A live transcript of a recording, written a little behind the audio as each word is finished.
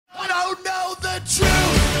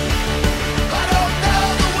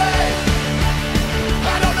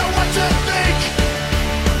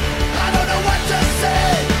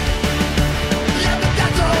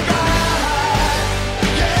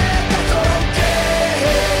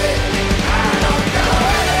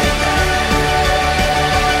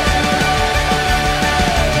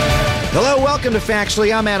welcome to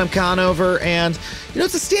Factually. I'm Adam Conover, and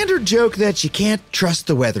it's a standard joke that you can't trust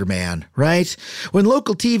the weatherman, right? When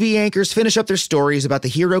local TV anchors finish up their stories about the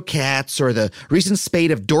hero cats or the recent spate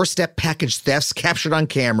of doorstep package thefts captured on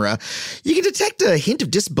camera, you can detect a hint of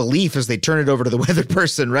disbelief as they turn it over to the weather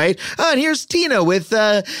person, right? Oh, and here's Tina with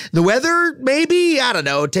the weather, maybe? I don't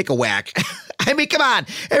know, take a whack. I mean, come on.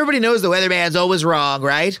 Everybody knows the weatherman's always wrong,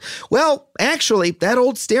 right? Well, actually, that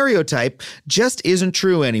old stereotype just isn't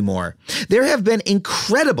true anymore. There have been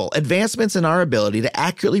incredible advancements in our ability to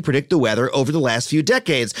accurately predict the weather over the last few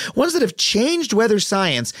decades, ones that have changed weather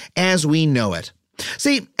science as we know it.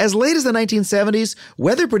 See, as late as the 1970s,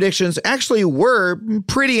 weather predictions actually were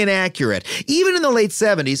pretty inaccurate. Even in the late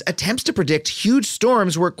 70s, attempts to predict huge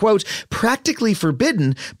storms were, quote, practically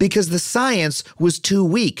forbidden because the science was too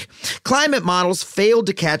weak. Climate models failed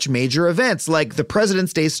to catch major events like the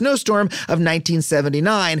President's Day snowstorm of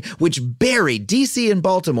 1979, which buried D.C. and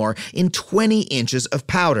Baltimore in 20 inches of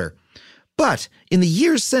powder. But in the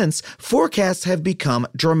years since, forecasts have become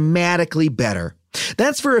dramatically better.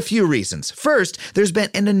 That's for a few reasons. First, there's been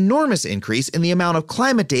an enormous increase in the amount of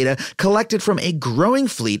climate data collected from a growing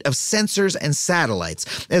fleet of sensors and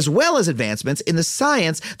satellites, as well as advancements in the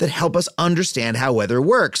science that help us understand how weather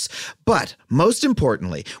works. But most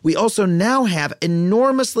importantly, we also now have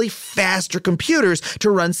enormously faster computers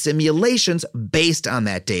to run simulations based on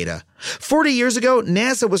that data. 40 years ago,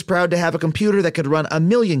 NASA was proud to have a computer that could run 1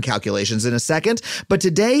 million calculations in a second, but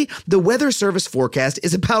today, the Weather Service forecast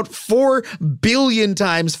is about 4 billion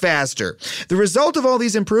times faster. The result of all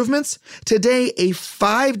these improvements? Today, a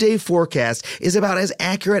 5-day forecast is about as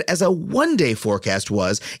accurate as a 1-day forecast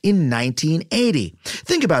was in 1980.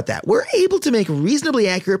 Think about that. We're able to make reasonably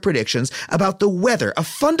accurate predictions about the weather, a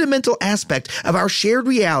fundamental aspect of our shared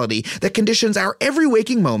reality that conditions our every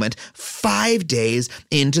waking moment 5 days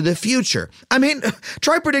into the future. I mean,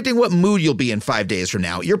 try predicting what mood you'll be in 5 days from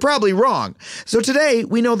now. You're probably wrong. So today,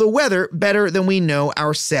 we know the weather better than we know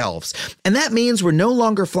ourselves. And that means we're no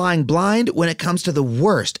longer flying blind when it comes to the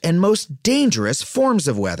worst and most dangerous forms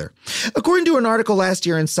of weather. According to an article last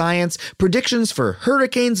year in Science, predictions for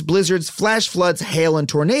hurricanes, blizzards, flash floods, hail, and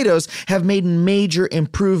tornadoes have made major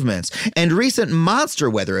improvements. And recent monster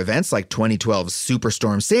weather events like 2012's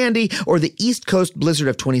Superstorm Sandy or the East Coast blizzard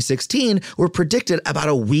of 2016 were predicted about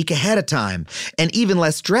a week ahead of time. And even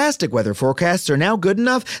less drastic weather forecasts are now good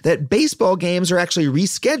enough that baseball games are actually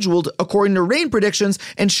rescheduled according to rain predictions,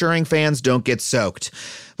 ensuring fans don't get soaked.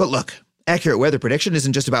 But look, accurate weather prediction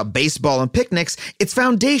isn't just about baseball and picnics, it's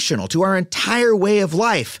foundational to our entire way of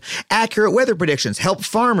life. Accurate weather predictions help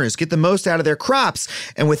farmers get the most out of their crops,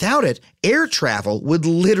 and without it, air travel would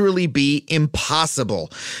literally be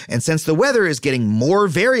impossible. And since the weather is getting more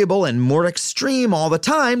variable and more extreme all the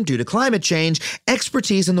time due to climate change,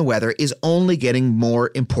 expertise in the weather is only getting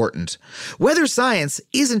more important. Weather science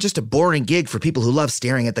isn't just a boring gig for people who love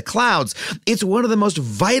staring at the clouds. It's one of the most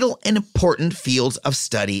vital and important fields of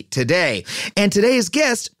study today. And today's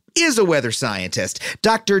guest is a weather scientist.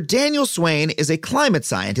 Dr. Daniel Swain is a climate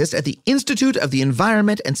scientist at the Institute of the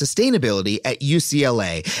Environment and Sustainability at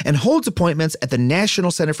UCLA and holds appointments at the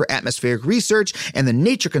National Center for Atmospheric Research and the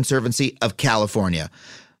Nature Conservancy of California.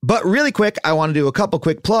 But really quick, I want to do a couple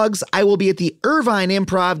quick plugs. I will be at the Irvine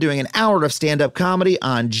Improv doing an hour of stand-up comedy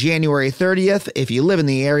on January 30th. If you live in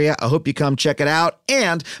the area, I hope you come check it out.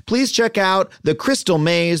 And please check out The Crystal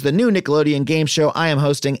Maze, the new Nickelodeon game show I am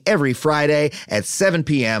hosting every Friday at 7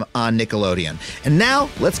 p.m. on Nickelodeon. And now,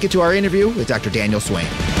 let's get to our interview with Dr. Daniel Swain.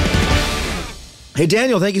 Hey,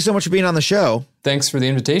 Daniel, thank you so much for being on the show. Thanks for the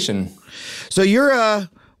invitation. So you're a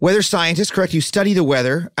weather scientist, correct? You study the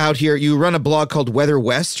weather out here. You run a blog called Weather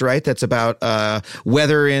West, right? That's about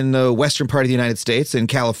weather in the western part of the United States, in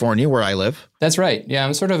California, where I live. That's right. Yeah,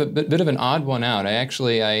 I'm sort of a bit of an odd one out. I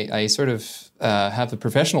sort of have a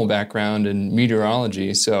professional background in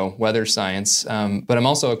meteorology, so weather science, but I'm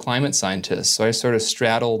also a climate scientist. So I sort of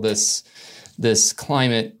straddle this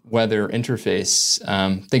climate weather interface,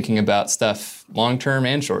 thinking about stuff long-term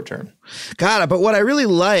and short-term. Got it. But what I really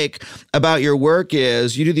like about your work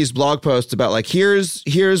is you do these blog posts about like, here's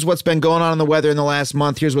what's been going on in the weather in the last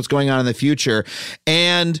month. Here's what's going on in the future.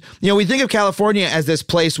 And, we think of California as this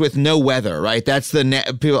place with no weather, right? That's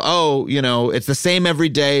people, it's the same every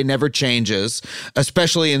day, never changes,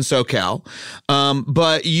 especially in SoCal.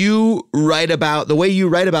 But you write about, the way you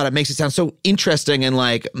write about it makes it sound so interesting and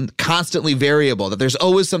like constantly variable, that there's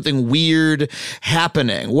always something weird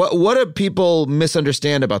happening. What do people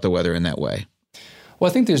misunderstand about the weather in that way? Well,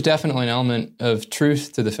 I think there's definitely an element of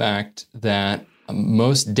truth to the fact that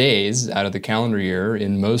most days out of the calendar year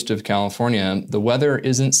in most of California, the weather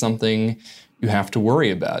isn't something you have to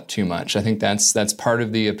worry about too much. I think that's part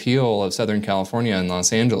of the appeal of Southern California and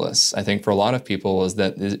Los Angeles. I think for a lot of people is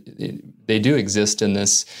that they do exist in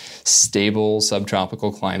this stable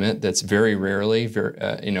subtropical climate that's very rarely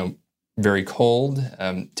very cold.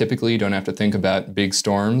 Typically, you don't have to think about big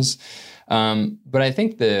storms. But I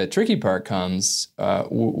think the tricky part comes,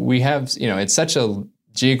 we have, it's such a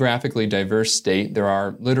geographically diverse state. There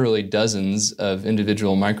are literally dozens of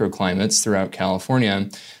individual microclimates throughout California.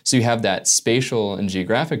 So you have that spatial and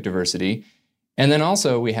geographic diversity. And then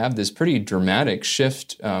also we have this pretty dramatic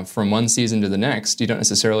shift from one season to the next. You don't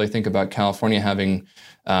necessarily think about California having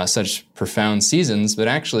such profound seasons, but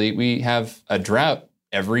actually we have a drought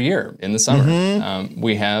every year in the summer. Mm-hmm.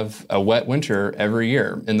 We have a wet winter every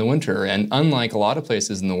year in the winter. And unlike a lot of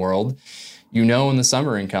places in the world, in the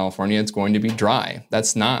summer in California, it's going to be dry.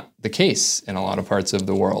 That's not the case in a lot of parts of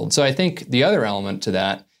the world. So I think the other element to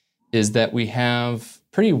that is that we have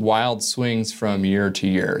pretty wild swings from year to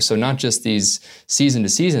year. So not just these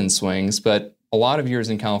season-to-season swings, but a lot of years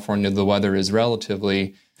in California, the weather is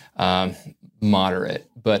relatively moderate.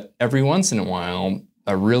 But every once in a while,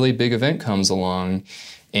 a really big event comes along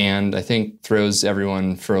and I think throws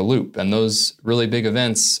everyone for a loop. And those really big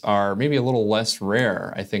events are maybe a little less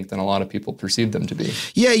rare, I think, than a lot of people perceive them to be.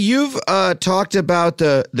 Yeah, you've talked about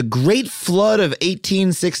the Great Flood of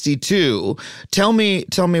 1862. Tell me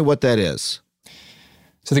what that is.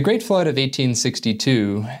 So the Great Flood of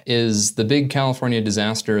 1862 is the big California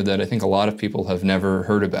disaster that I think a lot of people have never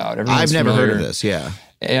heard about. I've never heard of this, yeah.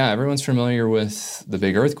 Yeah, everyone's familiar with the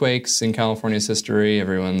big earthquakes in California's history.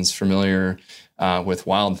 Everyone's familiar with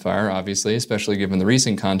wildfire, obviously, especially given the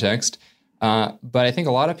recent context. But I think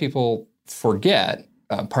a lot of people forget,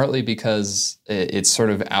 partly because it's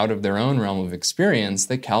sort of out of their own realm of experience,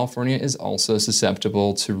 that California is also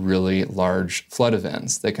susceptible to really large flood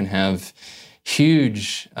events that can have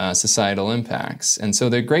huge societal impacts. And so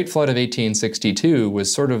the Great Flood of 1862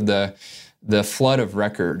 was sort of the flood of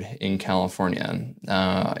record in California.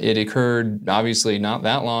 It occurred, obviously, not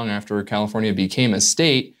that long after California became a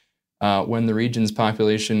state, when the region's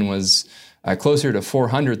population was closer to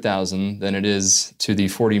 400,000 than it is to the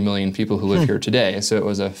 40 million people who live here today. So it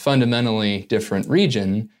was a fundamentally different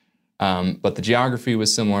region, but the geography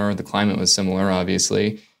was similar, the climate was similar,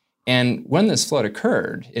 obviously. And when this flood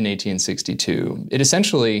occurred in 1862, it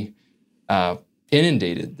essentially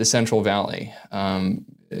inundated the Central Valley.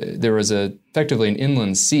 There was effectively an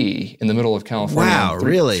inland sea in the middle of California. Wow,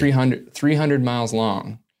 really? 300 miles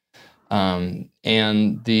long.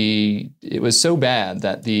 And it was so bad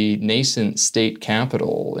that the nascent state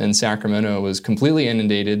capital in Sacramento was completely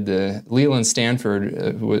inundated. Leland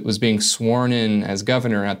Stanford, who was being sworn in as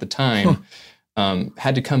governor at the time,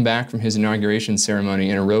 had to come back from his inauguration ceremony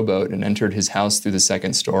in a rowboat and entered his house through the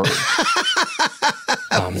second story.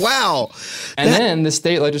 Wow. And then the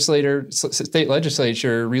state legislature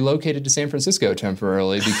relocated to San Francisco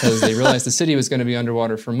temporarily because they realized the city was going to be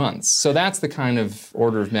underwater for months. So that's the kind of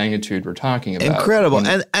order of magnitude we're talking about. Incredible.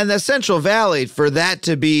 And the Central Valley, for that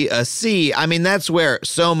to be a sea, I mean, that's where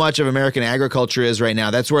so much of American agriculture is right now.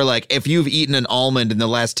 That's where, like, if you've eaten an almond in the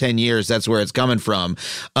last 10 years, that's where it's coming from.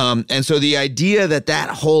 And so the idea that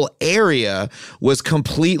whole area was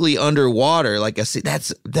completely underwater, like a sea,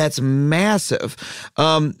 that's massive.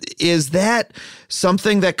 Is that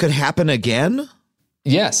something that could happen again?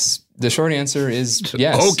 Yes. The short answer is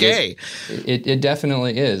yes. Okay. It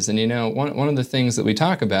definitely is. And, one of the things that we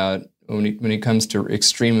talk about when it comes to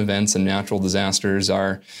extreme events and natural disasters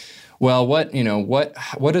are, well, what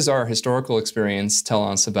does our historical experience tell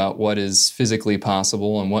us about what is physically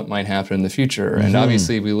possible and what might happen in the future? Mm-hmm. And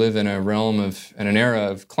obviously we live in an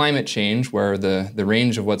era of climate change where the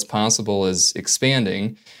range of what's possible is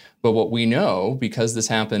expanding. But what we know, because this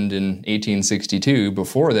happened in 1862,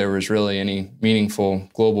 before there was really any meaningful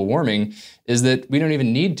global warming, is that we don't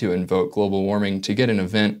even need to invoke global warming to get an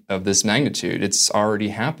event of this magnitude. It's already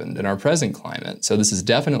happened in our present climate. So this is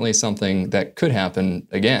definitely something that could happen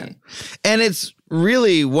again. And it's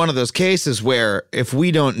really one of those cases where if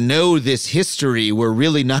we don't know this history, we're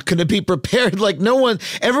really not going to be prepared. Like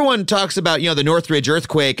everyone talks about, the Northridge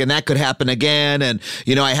earthquake and that could happen again. And,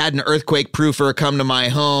 I had an earthquake proofer come to my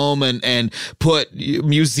home and put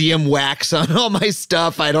museum wax on all my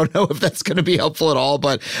stuff. I don't know if that's going to be helpful at all,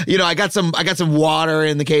 but, I got some water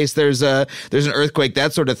in the case there's an earthquake,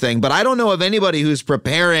 that sort of thing. But I don't know of anybody who's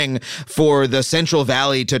preparing for the Central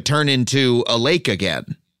Valley to turn into a lake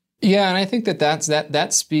again. Yeah, and I think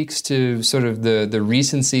that speaks to sort of the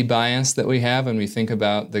recency bias that we have when we think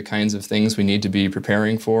about the kinds of things we need to be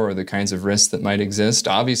preparing for or the kinds of risks that might exist.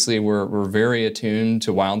 Obviously, we're very attuned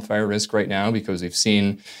to wildfire risk right now because we've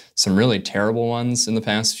seen some really terrible ones in the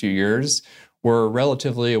past few years. We're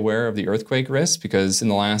relatively aware of the earthquake risk because in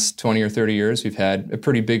the last 20 or 30 years, we've had a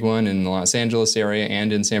pretty big one in the Los Angeles area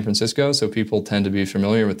and in San Francisco, so people tend to be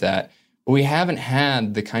familiar with that. But we haven't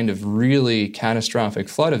had the kind of really catastrophic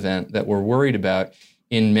flood event that we're worried about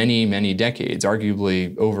in many, many decades,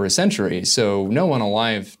 arguably over a century. So no one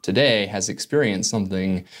alive today has experienced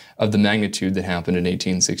something of the magnitude that happened in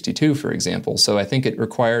 1862, for example. So I think it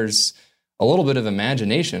requires a little bit of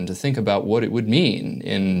imagination to think about what it would mean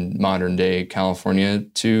in modern day California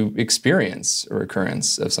to experience a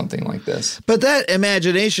recurrence of something like this. But that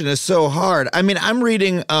imagination is so hard. I mean, I'm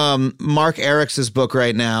reading Mark Ericks's book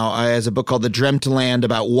right now. As a book called The Dreamt Land,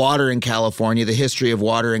 about water in California, the history of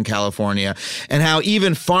water in California, and how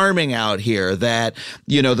even farming out here, that,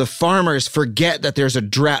 you know, the farmers forget that there's a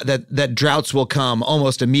drought, that droughts will come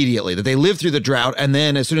almost immediately, that they live through the drought, and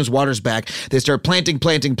then as soon as water's back, they start planting,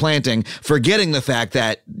 forgetting the fact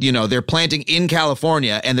that, you know, they're planting in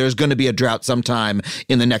California and there's going to be a drought sometime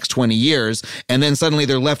in the next 20 years. And then suddenly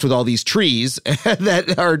they're left with all these trees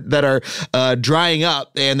that are drying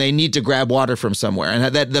up and they need to grab water from somewhere.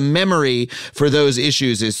 And that the memory for those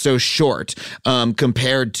issues is so short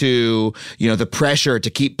compared to, you know, the pressure to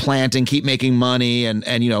keep planting, keep making money.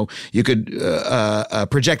 And you know, you could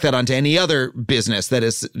project that onto any other business that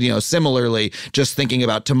is, you know, similarly just thinking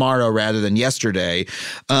about tomorrow rather than yesterday.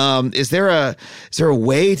 Is there a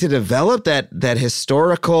way to develop that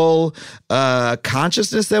historical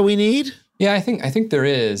consciousness that we need? Yeah, I think there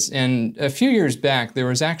is. And a few years back, there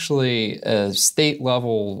was actually a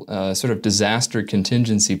state-level sort of disaster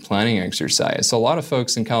contingency planning exercise. So a lot of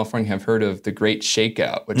folks in California have heard of the Great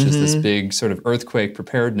Shakeout, which is this big sort of earthquake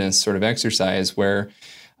preparedness sort of exercise where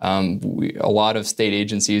a lot of state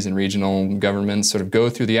agencies and regional governments sort of go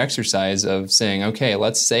through the exercise of saying, okay,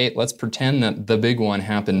 let's pretend that the big one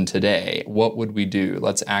happened today. What would we do?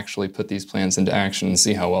 Let's actually put these plans into action and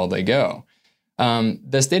see how well they go.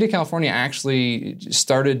 The state of California actually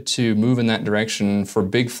started to move in that direction for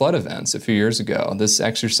big flood events a few years ago. This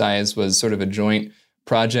exercise was sort of a joint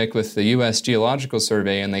project with the U.S. Geological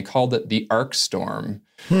Survey, and they called it the ARC Storm.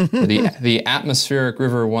 The Atmospheric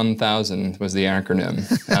River 1000 was the acronym.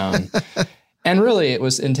 And really, it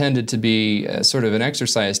was intended to be sort of an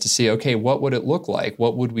exercise to see, okay, what would it look like?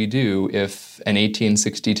 What would we do if an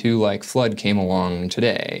 1862-like flood came along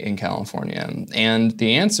today in California? And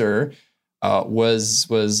the answer was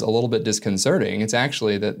a little bit disconcerting. It's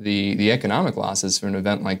actually that the economic losses for an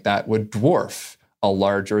event like that would dwarf a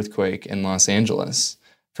large earthquake in Los Angeles,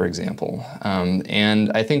 for example.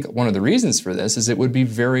 And I think one of the reasons for this is it would be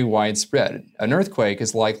very widespread. An earthquake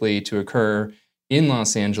is likely to occur in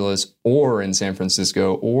Los Angeles or in San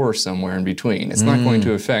Francisco or somewhere in between. It's not going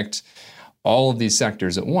to affect all of these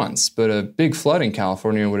sectors at once, but a big flood in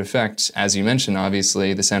California would affect, as you mentioned,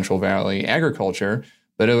 obviously, the Central Valley agriculture,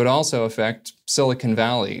 but it would also affect Silicon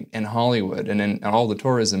Valley and Hollywood and all the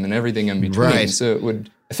tourism and everything in between. Right. So it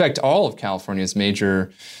would affect all of California's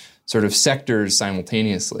major sort of sectors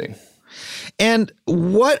simultaneously. And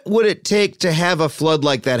what would it take to have a flood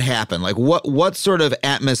like that happen? Like what sort of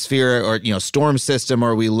atmosphere or, you know, storm system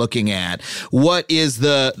are we looking at? What is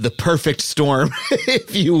the perfect storm,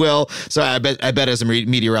 if you will? So I bet as a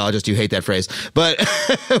meteorologist you hate that phrase. But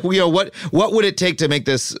you know, what would it take to make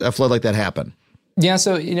a flood like that happen? Yeah,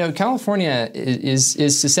 so, you know, California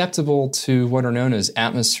is susceptible to what are known as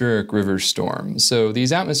atmospheric river storms. So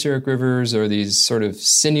these atmospheric rivers are these sort of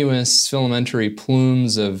sinuous filamentary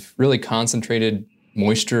plumes of really concentrated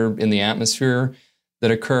moisture in the atmosphere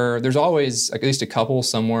that occur. There's always at least a couple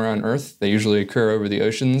somewhere on Earth. They usually occur over the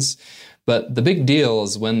oceans. But the big deal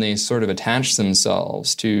is when they sort of attach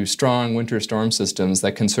themselves to strong winter storm systems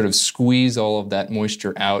that can sort of squeeze all of that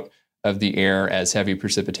moisture out of the air as heavy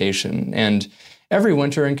precipitation. And every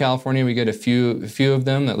winter in California, we get a few of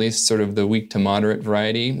them, at least sort of the weak to moderate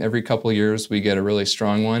variety. Every couple of years, we get a really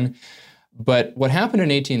strong one. But what happened in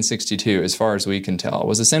 1862, as far as we can tell,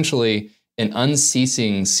 was essentially an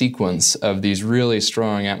unceasing sequence of these really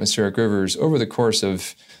strong atmospheric rivers over the course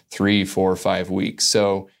of 3, 4, 5 weeks.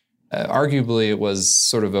 So arguably, it was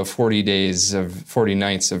sort of a 40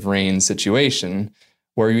 nights of rain situation,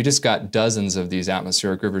 where you just got dozens of these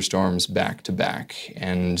atmospheric river storms back to back.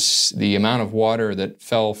 And the amount of water that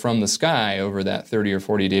fell from the sky over that 30 or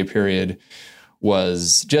 40-day period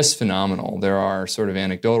was just phenomenal. There are sort of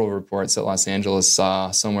anecdotal reports that Los Angeles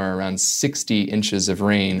saw somewhere around 60 inches of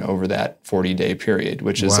rain over that 40-day period,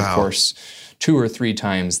 which is, of course, 2 or 3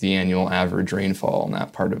 times the annual average rainfall in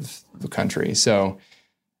that part of the country. So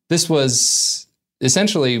this was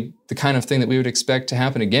essentially the kind of thing that we would expect to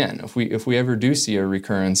happen again if we ever do see a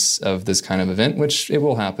recurrence of this kind of event, which it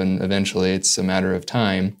will happen eventually. It's a matter of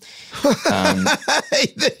time.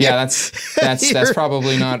 Yeah, that's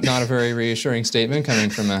probably not a very reassuring statement coming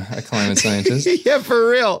from a climate scientist. Yeah, for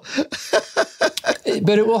real.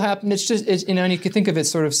 But it will happen. It's just, and you could think of it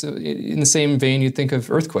sort of in the same vein you think of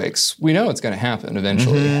earthquakes. We know it's going to happen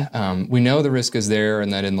eventually. Mm-hmm. We know the risk is there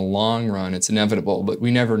and that in the long run it's inevitable, but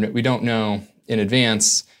we don't know in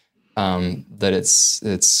advance that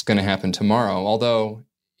it's going to happen tomorrow. Although,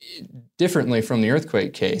 differently from the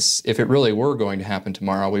earthquake case, if it really were going to happen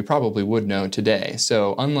tomorrow, we probably would know today.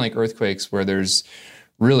 So unlike earthquakes where there's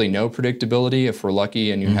really no predictability, if we're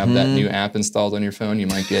lucky and you have that new app installed on your phone, you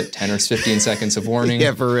might get 10 or 15 seconds of warning.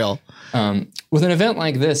 Yeah, for real. With an event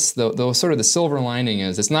like this, though, sort of the silver lining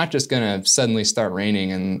is it's not just going to suddenly start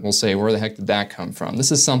raining and we'll say, where the heck did that come from?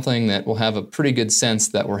 This is something that we'll have a pretty good sense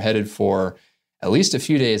that we're headed for at least a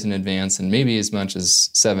few days in advance and maybe as much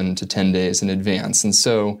as 7 to 10 days in advance. And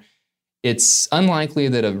so it's unlikely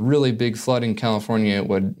that a really big flood in California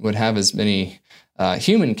would have as many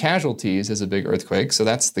human casualties as a big earthquake, so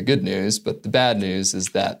that's the good news. But the bad news is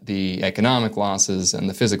that the economic losses and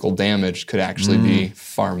the physical damage could actually be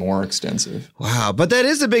far more extensive. Wow. But that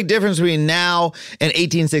is a big difference between now and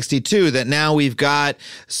 1862, that now we've got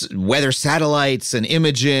weather satellites and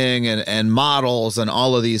imaging and models and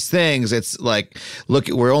all of these things. It's like, look,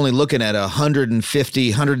 we're only looking at 150,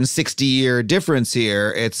 160 year difference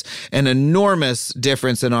here. It's an enormous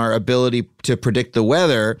difference in our ability to predict the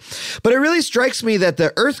weather. But it really strikes me that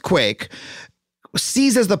the earthquake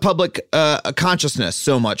seizes the public consciousness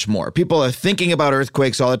so much more. People are thinking about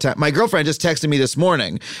earthquakes all the time. My girlfriend just texted me this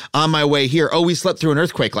morning on my way here. Oh, we slept through an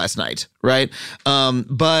earthquake last night, right?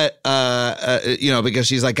 Because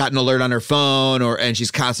she's like got an alert on her phone, and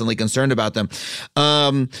she's constantly concerned about them.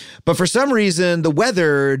 But for some reason, the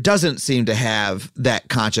weather doesn't seem to have that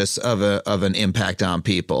conscious of an impact on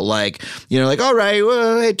people. Like, all right,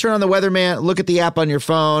 well, hey, turn on the weatherman, look at the app on your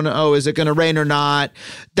phone. Oh, is it going to rain or not?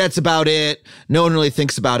 That's about it. No one really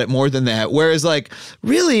thinks about it more than that. Whereas,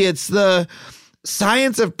 really, it's the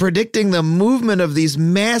science of predicting the movement of these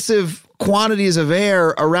massive quantities of air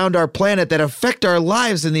around our planet that affect our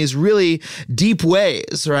lives in these really deep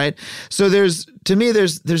ways, right? So there's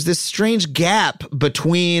this strange gap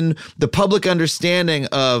between the public understanding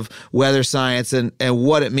of weather science and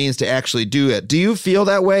what it means to actually do it. Do you feel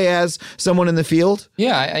that way as someone in the field?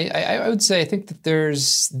 Yeah, I would say I think that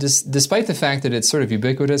there's, despite the fact that it's sort of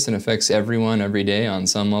ubiquitous and affects everyone every day on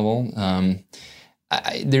some level,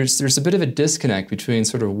 there's a bit of a disconnect between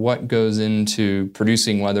sort of what goes into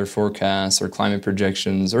producing weather forecasts or climate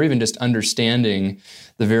projections, or even just understanding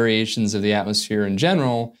the variations of the atmosphere in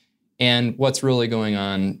general, and what's really going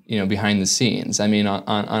on, behind the scenes. I mean,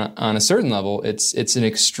 on a certain level, it's an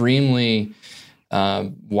extremely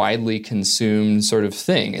widely consumed sort of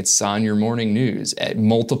thing. It's on your morning news at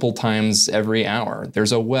multiple times every hour.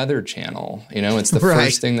 There's a weather channel. It's the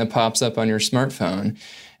first thing that pops up on your smartphone.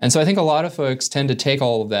 And so I think a lot of folks tend to take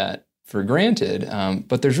all of that for granted,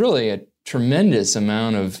 but there's really a tremendous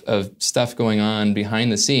amount of stuff going on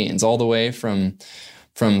behind the scenes, all the way from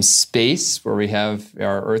space, where we have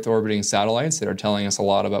our Earth orbiting satellites that are telling us a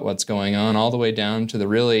lot about what's going on, all the way down to the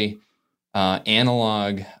really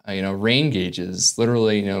analog, rain gauges,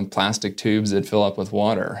 literally, plastic tubes that fill up with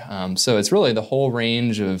water. So it's really the whole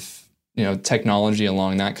range of, technology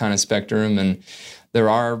along that kind of spectrum. And there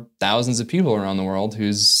are thousands of people around the world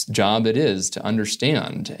whose job it is to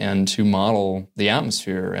understand and to model the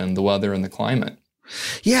atmosphere and the weather and the climate.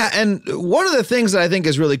 Yeah, and one of the things that I think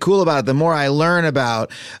is really cool about it, the more I learn about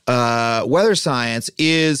weather science,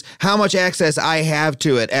 is how much access I have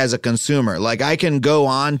to it as a consumer. Like, I can go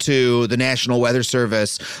on to the National Weather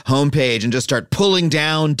Service homepage and just start pulling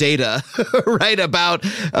down data, right, about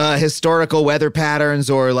historical weather patterns,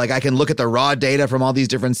 or I can look at the raw data from all these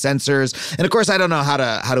different sensors. And of course, I don't know how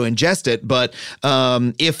to ingest it, but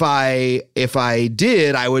if I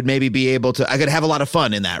did, I would maybe be able to. I could have a lot of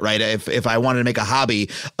fun in that, right? If I wanted to make a hobby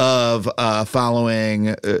of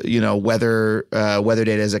following, weather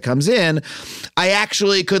data as it comes in, I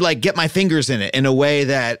actually could get my fingers in it in a way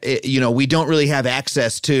that, we don't really have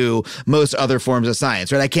access to most other forms of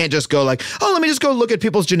science, right? I can't just go let me just go look at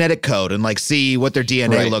people's genetic code and see what their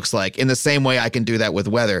DNA looks like in the same way I can do that with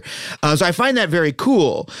weather. So I find that very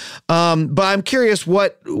cool. But I'm curious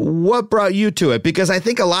what brought you to it, because I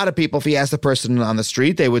think a lot of people, if you ask the person on the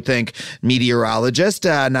street, they would think meteorologist,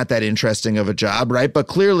 not that interesting of a job, right? But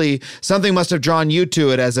clearly something must have drawn you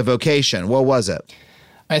to it as a vocation. What was it?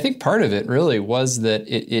 I think part of it really was that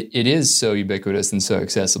it is so ubiquitous and so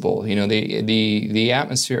accessible. The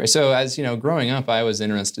atmosphere. So as you know, growing up, I was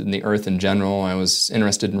interested in the Earth in general. I was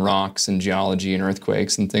interested in rocks and geology and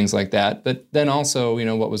earthquakes and things like that. But then also,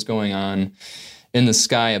 what was going on in the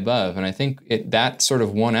sky above. And I think that sort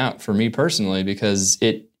of won out for me personally because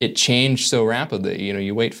it changed so rapidly.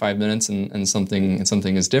 You wait 5 minutes and something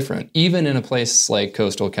is different. Even in a place like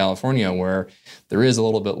coastal California where there is a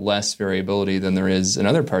little bit less variability than there is in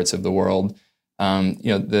other parts of the world,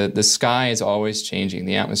 the sky is always changing.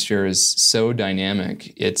 The atmosphere is so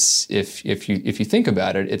dynamic. It's if you think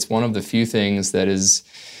about it, it's one of the few things that is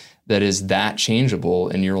that changeable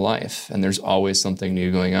in your life, and there's always something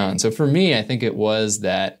new going on. So for me, I think it was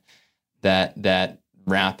that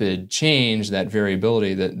rapid change, that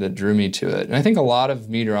variability that drew me to it. And I think a lot of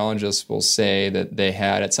meteorologists will say that they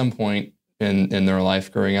had at some point in their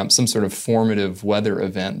life growing up some sort of formative weather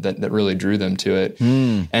event that really drew them to it.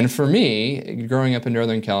 And for me, growing up in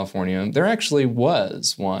Northern California, there actually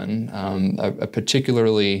was one, a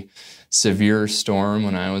particularly severe storm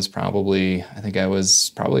when I was probably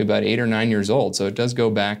about 8 or 9 years old. So it does go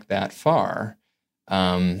back that far.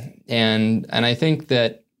 And I think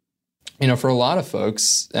that, for a lot of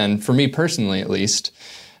folks, and for me personally at least,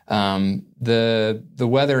 the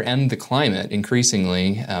weather and the climate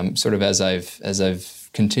increasingly, sort of as I've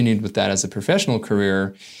continued with that as a professional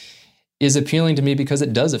career, is appealing to me because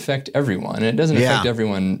it does affect everyone. And it doesn't affect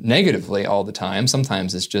everyone negatively all the time.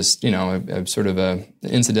 Sometimes it's just, a sort of a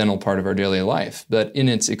incidental part of our daily life. But in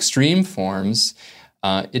its extreme forms,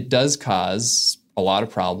 it does cause a lot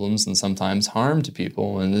of problems and sometimes harm to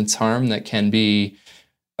people. And it's harm that can be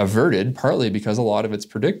averted partly because a lot of it's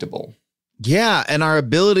predictable. Yeah, and our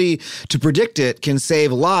ability to predict it can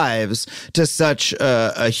save lives to such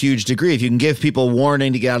a huge degree. If you can give people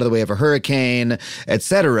warning to get out of the way of a hurricane, et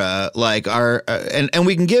cetera, and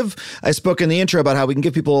we can give, I spoke in the intro about how we can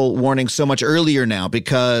give people warning so much earlier now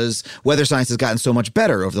because weather science has gotten so much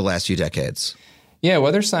better over the last few decades. Yeah,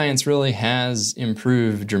 weather science really has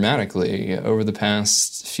improved dramatically over the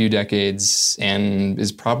past few decades and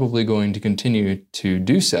is probably going to continue to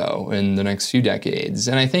do so in the next few decades.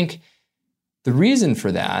 And I think the reason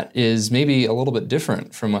for that is maybe a little bit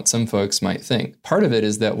different from what some folks might think. Part of it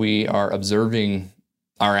is that we are observing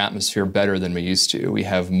our atmosphere better than we used to. We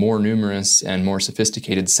have more numerous and more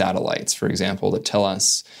sophisticated satellites, for example, that tell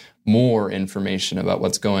us more information about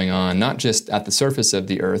what's going on, not just at the surface of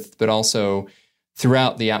the Earth, but also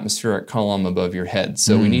throughout the atmospheric column above your head.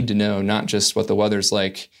 So we need to know not just what the weather's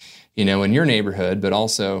like, in your neighborhood, but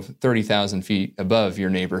also 30,000 feet above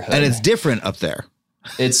your neighborhood. And it's different up there.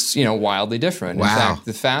 It's, wildly different. Wow. In fact,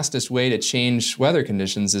 the fastest way to change weather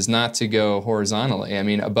conditions is not to go horizontally. I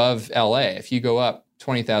mean, above LA, if you go up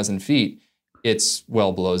 20,000 feet, it's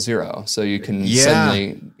well below zero. So you can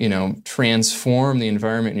suddenly, transform the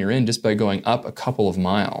environment you're in just by going up a couple of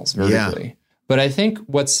miles vertically. Yeah. But I think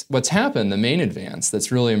what's happened, the main advance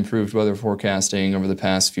that's really improved weather forecasting over the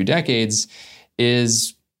past few decades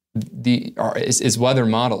is weather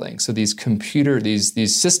modeling. So these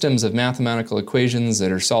systems of mathematical equations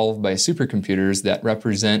that are solved by supercomputers that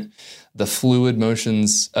represent the fluid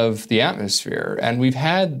motions of the atmosphere. And we've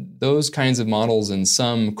had those kinds of models in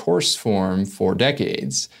some coarse form for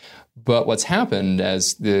decades. But what's happened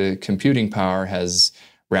as the computing power has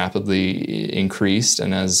rapidly increased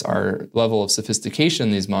and as our level of sophistication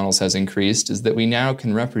in these models has increased is that we now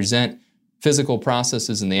can represent physical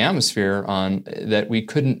processes in the atmosphere that we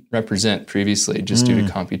couldn't represent previously just due to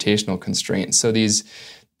computational constraints. So these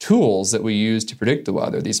tools that we use to predict the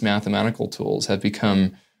weather, these mathematical tools, have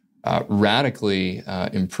become radically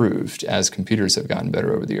improved as computers have gotten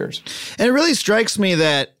better over the years. And it really strikes me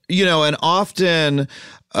that, and often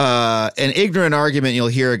an ignorant argument you'll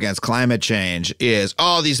hear against climate change is,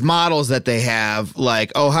 these models that they have,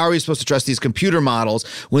 like, how are we supposed to trust these computer models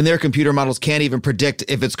when their computer models can't even predict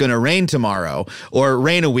if it's going to rain tomorrow or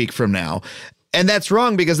rain a week from now? And that's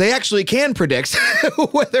wrong because they actually can predict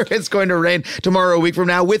whether it's going to rain tomorrow or a week from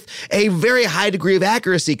now with a very high degree of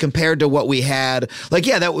accuracy compared to what we had. Like,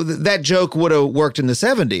 that joke would have worked in the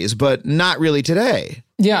 70s, but not really today.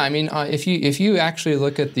 Yeah, I mean, if you actually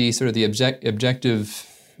look at the sort of the objective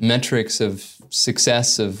metrics of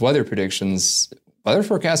success of weather predictions, weather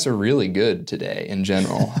forecasts are really good today in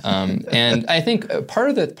general. And I think part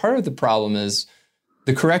of the problem is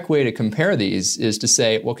the correct way to compare these is to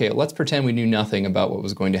say, okay, let's pretend we knew nothing about what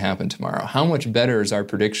was going to happen tomorrow. How much better is our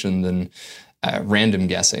prediction than random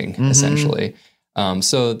guessing, essentially?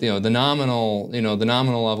 So the nominal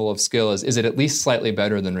level of skill is it at least slightly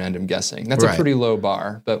better than random guessing? That's Right. a pretty low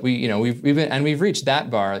bar, but we've reached that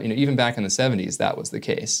bar. Even back in the 70s, that was the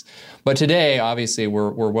case. But today, obviously,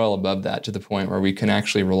 we're well above that, to the point where we can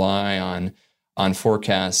actually rely on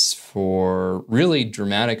forecasts for really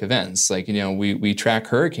dramatic events. Like, we track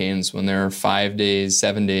hurricanes when they're 5 days,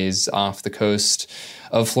 7 days off the coast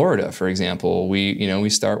of Florida, for example. We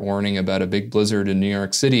start warning about a big blizzard in New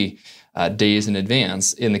York City days in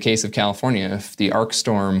advance. In the case of California, if the arc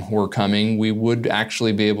storm were coming, we would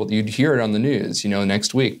actually be able, you'd hear it on the news.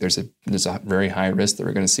 Next week there's a very high risk that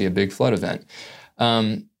we're going to see a big flood event.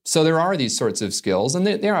 So there are these sorts of skills, and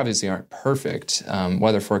they obviously aren't perfect.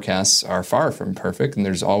 Weather forecasts are far from perfect, and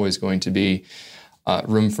there's always going to be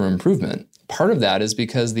room for improvement. Part of that is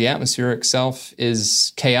because the atmosphere itself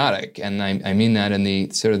is chaotic, and I mean that in the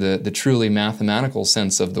sort of the truly mathematical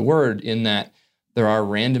sense of the word, in that there are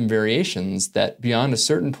random variations that, beyond a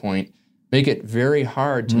certain point, make it very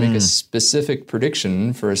hard to make a specific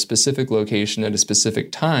prediction for a specific location at a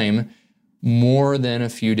specific time more than a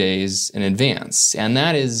few days in advance. And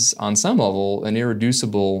that is, on some level, an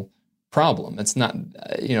irreducible problem. It's not,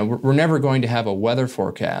 we're never going to have a weather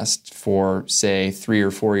forecast for, say, 3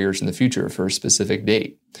 or 4 years in the future for a specific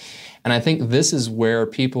date. And I think this is where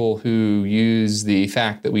people who use the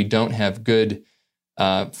fact that we don't have good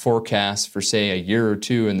forecasts for, say, a year or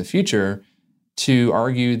two in the future to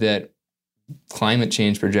argue that climate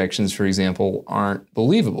change projections, for example, aren't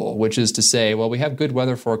believable, which is to say, well, we have good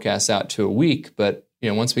weather forecasts out to a week, but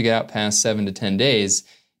once we get out past 7 to 10 days,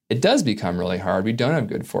 it does become really hard. We don't have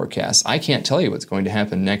good forecasts. I can't tell you what's going to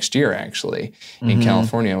happen next year, actually, in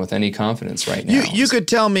California with any confidence right now. You could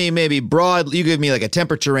tell me maybe you give me like a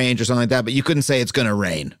temperature range or something like that, but you couldn't say it's going to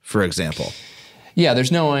rain, for example. Yeah,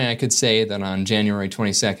 there's no way I could say that on January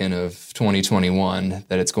 22nd of 2021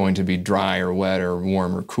 that it's going to be dry or wet or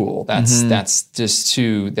warm or cool. That's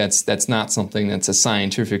that's not something that's a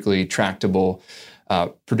scientifically tractable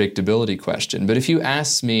predictability question. But if you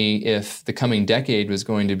ask me if the coming decade was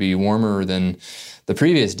going to be warmer than the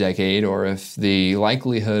previous decade, or if the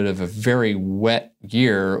likelihood of a very wet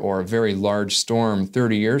year or a very large storm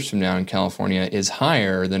 30 years from now in California is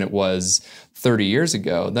higher than it was 30 years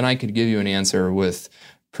ago, then I could give you an answer with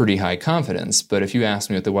pretty high confidence. But if you ask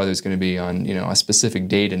me what the weather is going to be on, a specific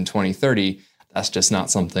date in 2030, that's just not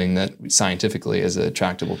something that scientifically is a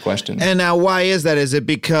tractable question. And now, why is that? Is it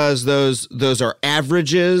because those are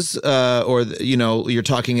averages, or you're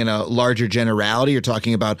talking in a larger generality? You're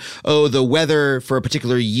talking about the weather for a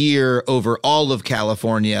particular year over all of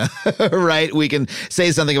California, right? We can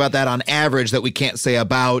say something about that on average that we can't say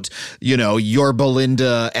about your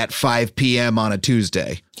Belinda at 5 p.m. on a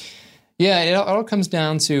Tuesday. Yeah, it all comes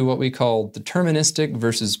down to what we call deterministic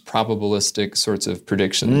versus probabilistic sorts of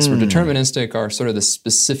predictions. Where deterministic are sort of the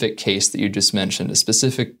specific case that you just mentioned, a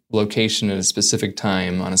specific location at a specific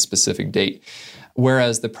time on a specific date.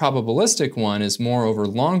 Whereas the probabilistic one is more over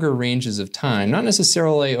longer ranges of time, not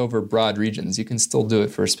necessarily over broad regions. You can still do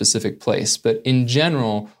it for a specific place. But in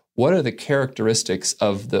general, what are the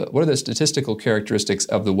statistical characteristics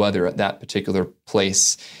of the weather at that particular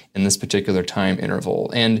place in this particular time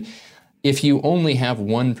interval? And if you only have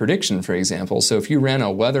one prediction, for example, so if you ran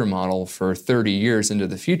a weather model for 30 years into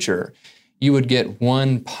the future, you would get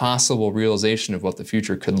one possible realization of what the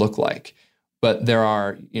future could look like. But there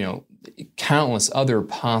are, countless other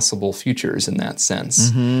possible futures in that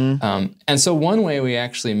sense. And so one way we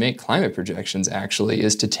actually make climate projections actually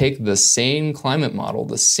is to take the same climate model,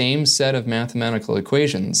 the same set of mathematical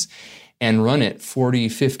equations, and run it 40,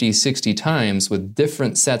 50, 60 times with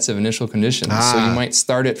different sets of initial conditions. So you might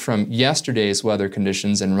start it from yesterday's weather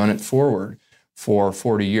conditions and run it forward for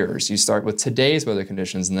 40 years. You start with today's weather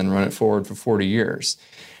conditions and then run it forward for 40 years.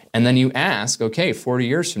 And then you ask, okay, 40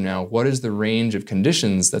 years from now, what is the range of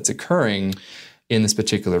conditions that's occurring in this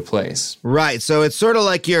particular place? Right. So it's sort of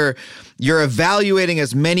like you're evaluating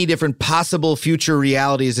as many different possible future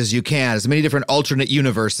realities as you can, as many different alternate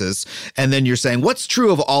universes. And then you're saying, what's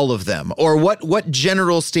true of all of them? Or what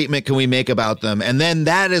general statement can we make about them? And then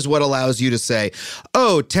that is what allows you to say,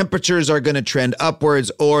 temperatures are going to trend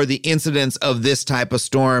upwards, or the incidence of this type of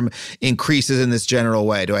storm increases in this general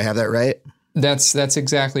way. Do I have that right? That's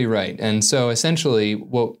exactly right. And so essentially,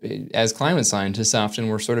 as climate scientists, often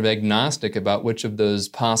we're sort of agnostic about which of those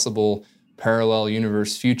possible parallel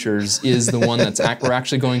universe futures is the one that's we're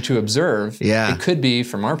actually going to observe. Yeah. It could be,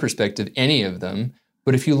 from our perspective, any of them.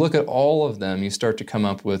 But if you look at all of them, you start to come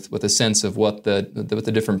up with a sense of what the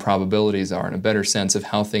different probabilities are, and a better sense of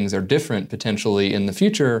how things are different potentially in the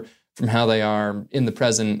future from how they are in the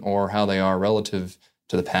present, or how they are relative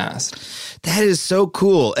to the past. That is so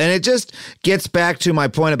cool. And it just gets back to my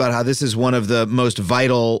point about how this is one of the most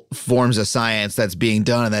vital forms of science that's being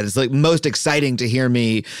done. And that is like most exciting to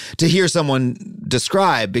hear someone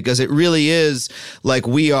describe, because it really is like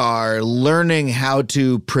we are learning how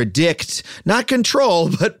to predict, not control,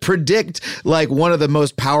 but predict like one of the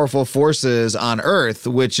most powerful forces on Earth,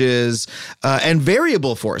 which is, and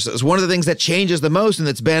variable forces. One of the things that changes the most and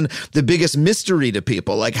that's been the biggest mystery to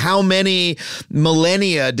people. Like how many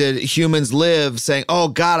millennia did humans live saying, oh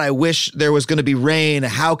God, I wish there was going to be rain.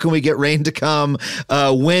 How can we get rain to come?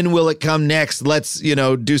 When will it come next? Let's,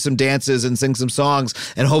 do some dances and sing some songs,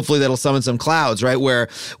 and hopefully that'll summon some clouds, right? Where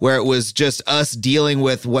it was just us dealing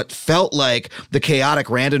with what felt like the chaotic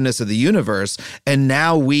randomness of the universe. And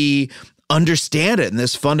now we understand it in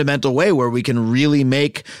this fundamental way where we can really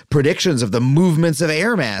make predictions of the movements of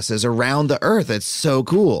air masses around the Earth. It's so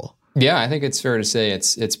cool. Yeah, I think it's fair to say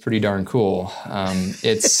it's pretty darn cool. I'm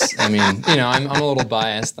a little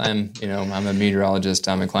biased. I'm a meteorologist.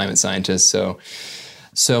 I'm a climate scientist.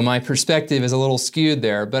 So my perspective is a little skewed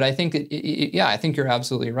there. But I think, I think you're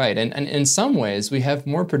absolutely right. And in some ways, we have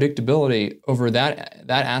more predictability over that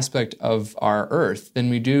aspect of our Earth than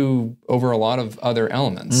we do over a lot of other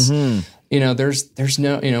elements. Mm-hmm. There's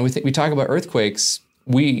no, we talk about earthquakes.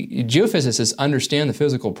 Geophysicists understand the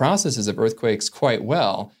physical processes of earthquakes quite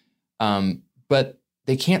well. But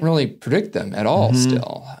they can't really predict them at all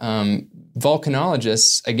still.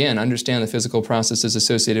 Volcanologists, again, understand the physical processes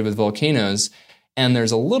associated with volcanoes, and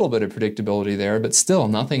there's a little bit of predictability there, but still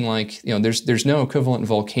nothing like, there's no equivalent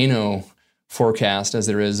volcano forecast as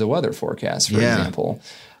there is a weather forecast, for example.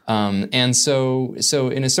 And so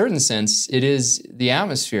in a certain sense, it is the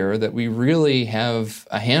atmosphere that we really have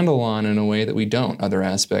a handle on in a way that we don't other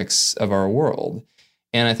aspects of our world.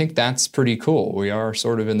 And I think that's pretty cool. We are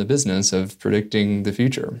sort of in the business of predicting the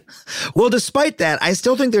future. Well, despite that, I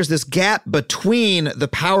still think there's this gap between the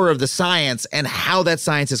power of the science and how that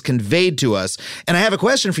science is conveyed to us. And I have a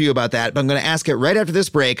question for you about that, but I'm going to ask it right after this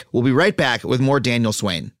break. We'll be right back with more Daniel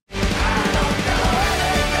Swain.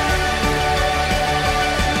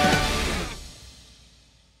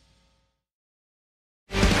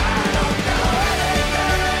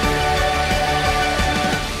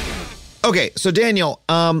 Okay, so Daniel,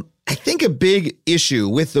 I think a big issue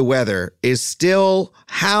with the weather is still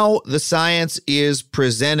how the science is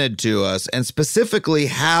presented to us, and specifically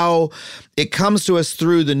how it comes to us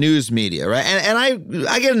through the news media, right? And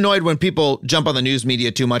I get annoyed when people jump on the news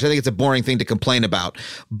media too much. I think it's a boring thing to complain about.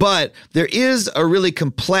 But there is a really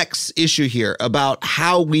complex issue here about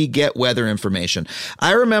how we get weather information.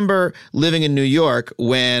 I remember living in New York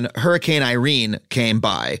when Hurricane Irene came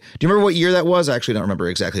by. Do you remember what year that was? I actually don't remember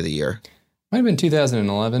exactly the year. Might have been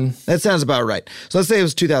 2011. That sounds about right. So let's say it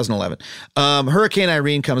was 2011. Hurricane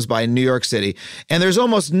Irene comes by New York City, and there's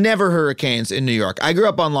almost never hurricanes in New York. I grew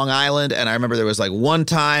up on Long Island, and I remember there was like one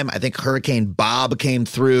time, I think Hurricane Bob came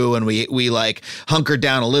through, and we like hunkered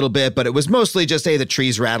down a little bit, but it was mostly just, hey, the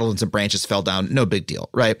trees rattled and some branches fell down. No big deal,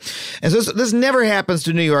 right? And so this never happens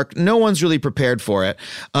to New York. No one's really prepared for it.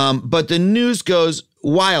 But the news goes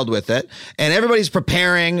wild with it, and everybody's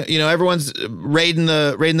preparing, everyone's raiding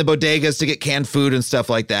the bodegas to get canned food and stuff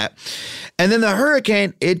like that. And then the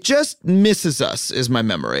hurricane, it just misses us, is my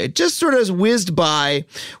memory. It just sort of whizzed by,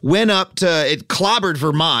 it clobbered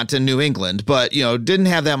Vermont and New England, but, didn't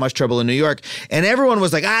have that much trouble in New York. And everyone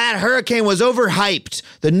was like, that hurricane was overhyped.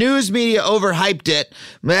 The news media overhyped it.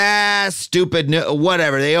 Stupid,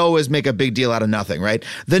 whatever. They always make a big deal out of nothing, right?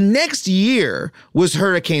 The next year was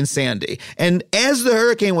Hurricane Sandy. And as the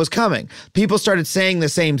hurricane was coming, people started saying the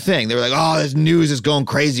same thing. They were like, oh, this news is going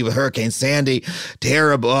crazy with Hurricane Sandy.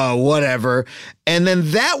 Terrible, whatever. And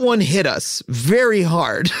then that one hit us very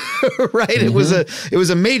hard, right? Mm-hmm. It was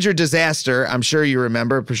a major disaster. I'm sure you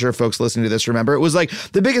remember. I'm sure folks listening to this remember. It was like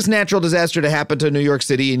the biggest natural disaster to happen to New York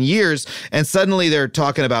City in years. And suddenly they're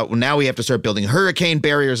talking about, well, now we have to start building hurricane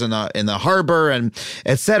barriers in the harbor and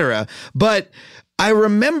et cetera. But I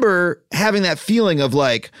remember having that feeling of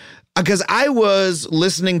like, because I was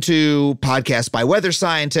listening to podcasts by weather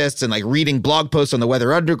scientists and like reading blog posts on the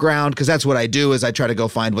Weather Underground, because that's what I do, is I try to go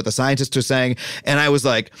find what the scientists are saying. And I was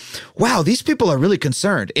like, wow, these people are really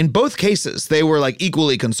concerned. In both cases, they were like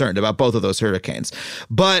equally concerned about both of those hurricanes.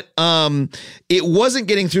 But it wasn't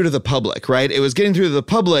getting through to the public, right? It was getting through to the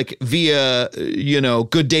public via,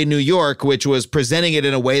 Good Day New York, which was presenting it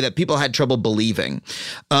in a way that people had trouble believing.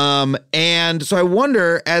 And so I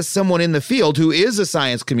wonder, as someone in the field who is a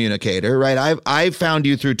science communicator, communicator, right? I've found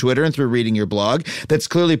you through Twitter and through reading your blog. That's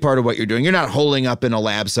clearly part of what you're doing. You're not holing up in a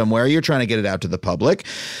lab somewhere. You're trying to get it out to the public.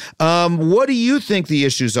 What do you think the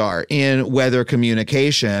issues are in weather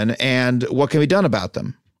communication, and what can be done about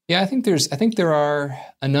them? Yeah, I think there are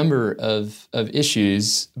a number of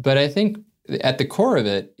issues, but I think at the core of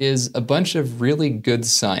it is a bunch of really good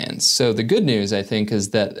science. So the good news, I think, is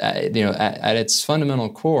that at its fundamental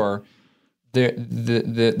core,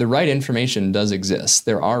 the right information does exist.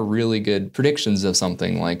 There are really good predictions of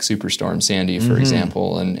something like Superstorm Sandy, for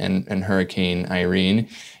example, and Hurricane Irene.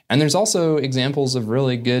 And there's also examples of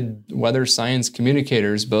really good weather science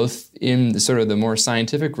communicators, both in the sort of the more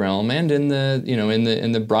scientific realm and in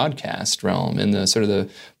the broadcast realm, in the sort of the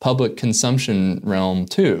public consumption realm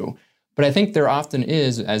too. But I think there often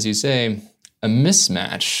is, as you say, a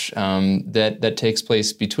mismatch that takes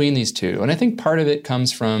place between these two. And I think part of it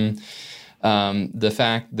comes from the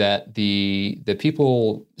fact that the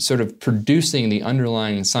people sort of producing the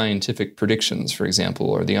underlying scientific predictions, for example,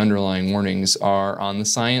 or the underlying warnings are on the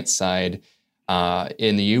science side.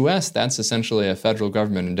 In the U.S., that's essentially a federal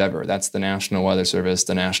government endeavor. That's the National Weather Service,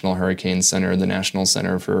 the National Hurricane Center, the National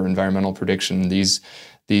Center for Environmental Prediction. These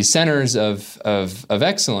centers of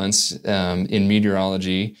excellence in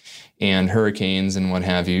meteorology and hurricanes and what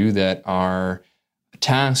have you that are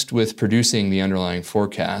tasked with producing the underlying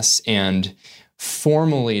forecasts and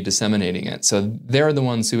formally disseminating it. So they're the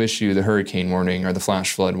ones who issue the hurricane warning or the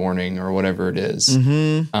flash flood warning or whatever it is.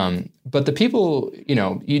 But the people,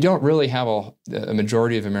 you don't really have a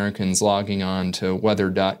majority of Americans logging on to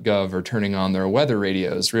weather.gov or turning on their weather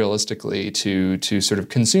radios realistically to sort of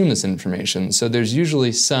consume this information. So there's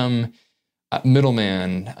usually some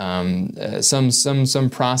middleman, some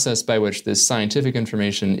process by which this scientific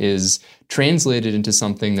information is translated into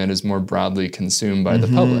something that is more broadly consumed by the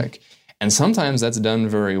public. And sometimes that's done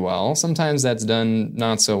very well, sometimes that's done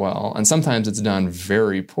not so well, and sometimes it's done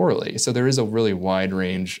very poorly. So there is a really wide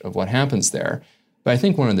range of what happens there. But I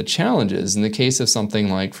think one of the challenges in the case of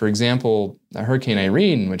something like, for example, Hurricane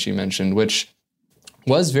Irene, which you mentioned, which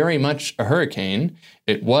was very much a hurricane,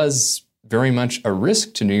 it was very much a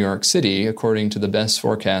risk to New York City, according to the best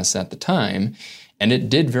forecasts at the time. And it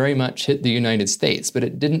did very much hit the United States, but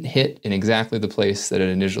it didn't hit in exactly the place that it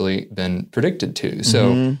had initially been predicted to.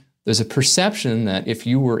 So there's a perception that if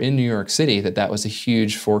you were in New York City, that was a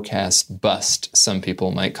huge forecast bust. Some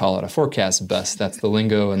people might call it a forecast bust. That's the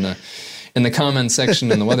lingo in the comments section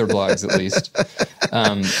in the weather blogs, at least.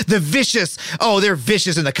 They're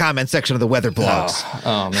vicious in the comments section of the weather blogs.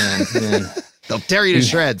 Oh man. They'll tear you to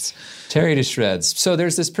shreds. Tear you to shreds. So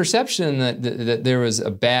there's this perception that there was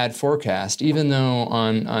a bad forecast, even though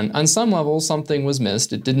on some level something was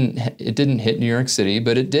missed. It didn't hit New York City,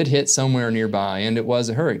 but it did hit somewhere nearby, and it was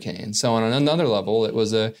a hurricane. So on another level, it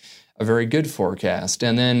was a very good forecast.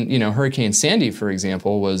 And then Hurricane Sandy, for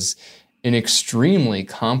example, was an extremely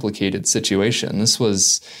complicated situation. This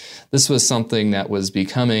was something that was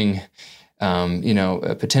becoming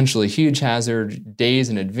a potentially huge hazard days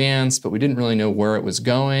in advance, but we didn't really know where it was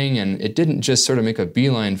going. And it didn't just sort of make a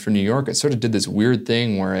beeline for New York. It sort of did this weird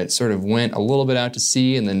thing where it sort of went a little bit out to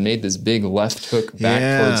sea and then made this big left hook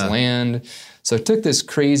back towards land. So it took this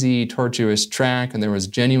crazy, tortuous track, and there was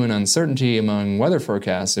genuine uncertainty among weather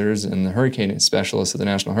forecasters and the hurricane specialists at the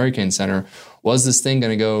National Hurricane Center. Was this thing going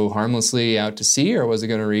to go harmlessly out to sea, or was it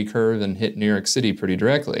going to recurve and hit New York City pretty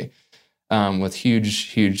directly? With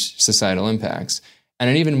huge societal impacts. And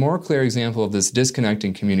an even more clear example of this disconnect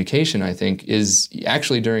in communication, I think, is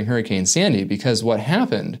actually during Hurricane Sandy, because what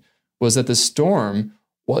happened was that the storm,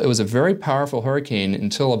 it was a very powerful hurricane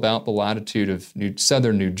until about the latitude of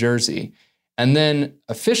southern New Jersey. And then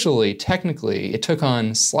officially, technically, it took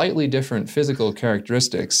on slightly different physical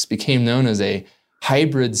characteristics, became known as a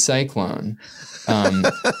hybrid cyclone.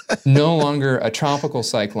 No longer a tropical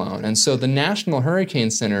cyclone. And so the National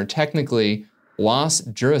Hurricane Center technically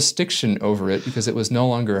lost jurisdiction over it because it was no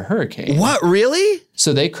longer a hurricane. What, really?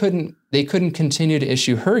 So they couldn't continue to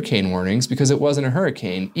issue hurricane warnings because it wasn't a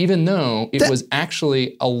hurricane, even though it was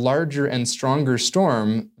actually a larger and stronger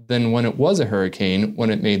storm than when it was a hurricane when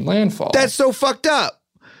it made landfall. That's so fucked up.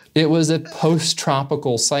 It was a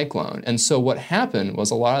post-tropical cyclone. And so what happened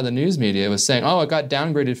was a lot of the news media was saying, it got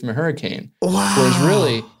downgraded from a hurricane. Wow. Whereas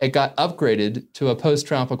really, it got upgraded to a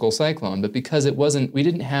post-tropical cyclone. But because we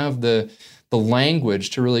didn't have the language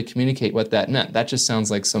to really communicate what that meant. That just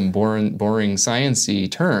sounds like some boring science-y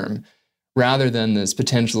term, rather than this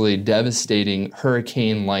potentially devastating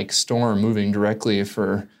hurricane-like storm moving directly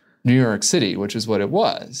for New York City, which is what it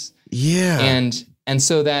was. Yeah. And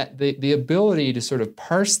so that the ability to sort of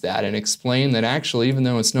parse that and explain that actually, even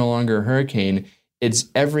though it's no longer a hurricane, it's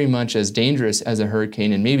every much as dangerous as a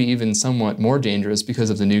hurricane, and maybe even somewhat more dangerous because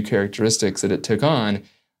of the new characteristics that it took on,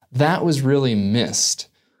 that was really missed.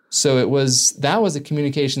 So that was a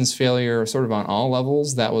communications failure sort of on all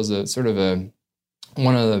levels. That was a sort of a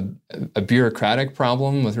bureaucratic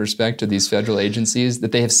problem with respect to these federal agencies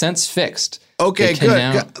that they have since fixed. Okay,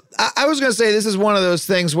 good. I was going to say this is one of those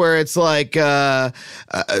things where it's like, I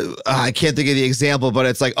can't think of the example, but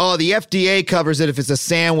it's like, oh, the FDA covers it if it's a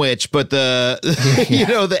sandwich, but the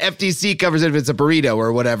the FTC covers it if it's a burrito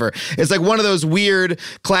or whatever. It's like one of those weird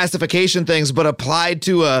classification things, but applied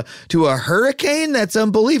to a hurricane. That's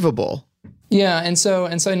unbelievable. Yeah, and so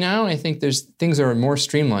now I think things are more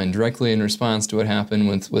streamlined directly in response to what happened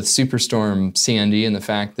with Superstorm Sandy and the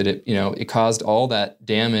fact that it caused all that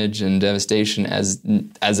damage and devastation as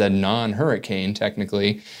a non-hurricane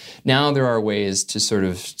technically. Now there are ways to sort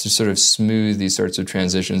of smooth these sorts of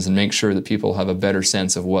transitions and make sure that people have a better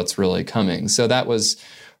sense of what's really coming. So that was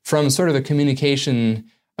from sort of a communication.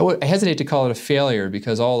 I hesitate to call it a failure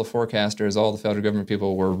because all the forecasters, all the federal government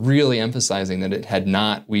people were really emphasizing that it had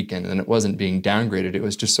not weakened and it wasn't being downgraded. It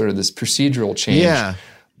was just sort of this procedural change. Yeah.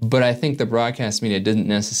 But I think the broadcast media didn't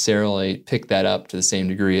necessarily pick that up to the same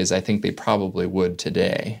degree as I think they probably would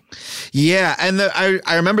today. Yeah, and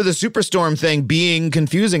I remember the Superstorm thing being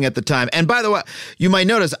confusing at the time. And by the way, you might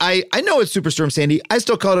notice, I know it's Superstorm Sandy. I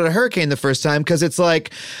still called it a hurricane the first time because it's like,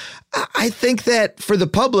 I think that for the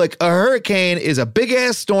public, a hurricane is a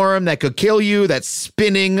big-ass storm that could kill you that's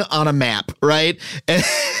spinning on a map, right? And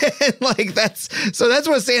like that's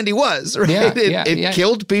what Sandy was, right? It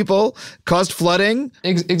killed people, caused flooding.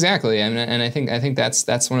 Exactly, and I think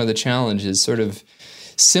that's one of the challenges, sort of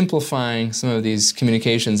simplifying some of these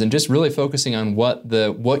communications and just really focusing on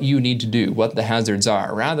what you need to do, what the hazards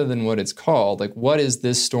are, rather than what it's called. Like, what is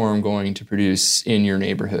this storm going to produce in your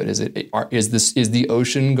neighborhood? Is the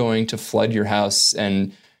ocean going to flood your house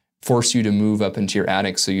and force you to move up into your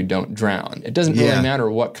attic so you don't drown? It doesn't really matter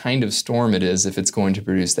what kind of storm it is if it's going to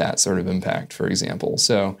produce that sort of impact, for example.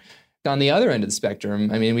 So on the other end of the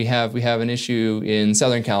spectrum, I mean, we have an issue in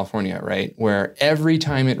Southern California, right, where every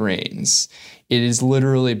time it rains, it is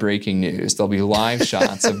literally breaking news. There'll be live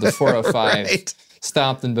shots of the 405 right.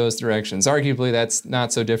 stopped in both directions. Arguably, that's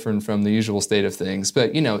not so different from the usual state of things.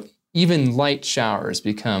 But, even light showers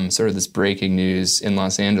become sort of this breaking news in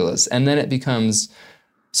Los Angeles. And then it becomes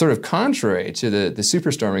sort of contrary to the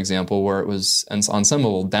Superstorm example where it was on some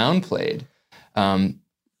level downplayed.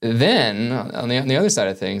 Then, on the other side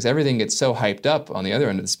of things, everything gets so hyped up on the other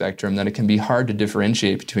end of the spectrum that it can be hard to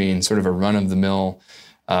differentiate between sort of a run-of-the-mill,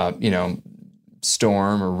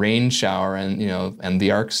 storm or rain shower and the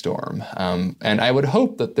arc storm. And I would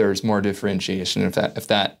hope that there's more differentiation if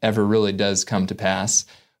that ever really does come to pass.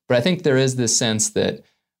 But I think there is this sense that,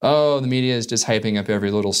 the media is just hyping up every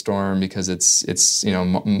little storm because it's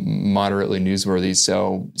moderately newsworthy.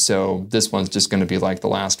 So this one's just going to be like the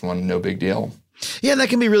last one, no big deal. Yeah, and that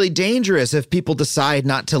can be really dangerous if people decide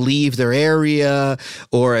not to leave their area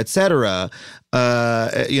or et cetera. When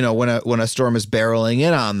a storm is barreling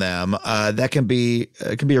in on them, that can be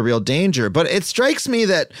a real danger. But it strikes me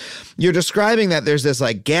that you're describing that there's this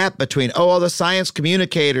like gap between, all the science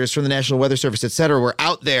communicators from the National Weather Service, et cetera, were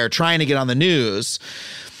out there trying to get on the news.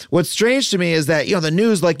 What's strange to me is that, the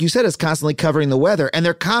news, like you said, is constantly covering the weather, and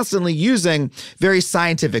they're constantly using very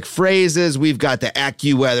scientific phrases. We've got the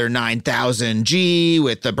AccuWeather 9000G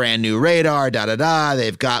with the brand new radar,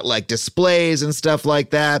 They've got like displays and stuff like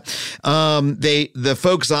that. The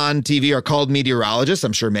folks on TV are called meteorologists.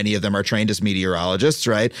 I'm sure many of them are trained as meteorologists,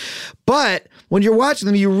 right? But when you're watching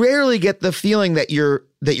them, you rarely get the feeling that you're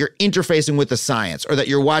interfacing with the science or that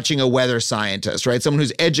you're watching a weather scientist, right? Someone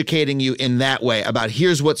who's educating you in that way about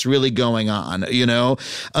here's what's really going on,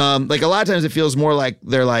 Like a lot of times it feels more like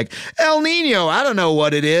they're like, El Nino, I don't know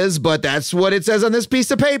what it is, but that's what it says on this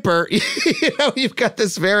piece of paper. You've got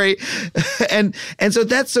this very, and so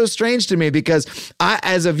that's so strange to me because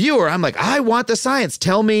as a viewer, I'm like, I want the science.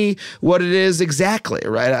 Tell me what it is exactly,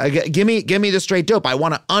 right? Give me the straight dope. I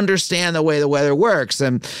want to understand the way the weather works.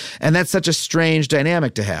 And that's such a strange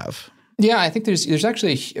dynamic to have. Yeah, I think there's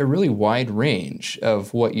actually a really wide range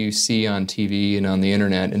of what you see on TV and on the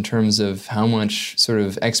internet in terms of how much sort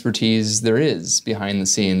of expertise there is behind the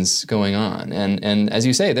scenes going on. And as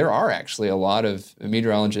you say, there are actually a lot of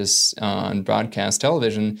meteorologists on broadcast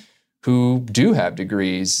television who do have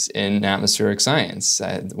degrees in atmospheric science.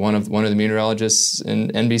 One of the meteorologists in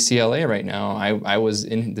NBCLA right now, I was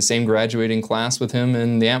in the same graduating class with him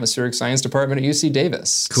in the atmospheric science department at UC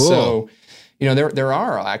Davis. Cool. So, there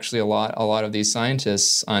are actually a lot of these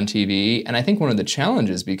scientists on TV, and I think one of the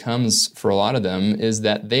challenges becomes for a lot of them is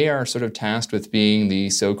that they are sort of tasked with being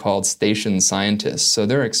the so-called station scientists. So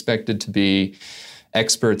they're expected to be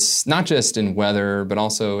experts not just in weather, but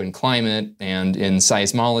also in climate and in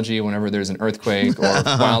seismology whenever there's an earthquake, or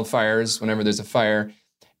wildfires whenever there's a fire.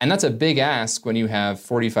 And that's a big ask when you have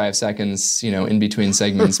 45 seconds, in between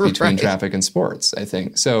segments between traffic and sports, I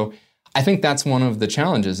think. So I think that's one of the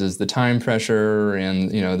challenges, is the time pressure and,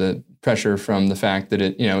 the pressure from the fact that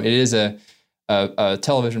it is a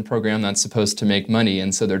television program that's supposed to make money.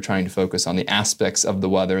 And so they're trying to focus on the aspects of the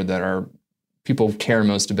weather that are people care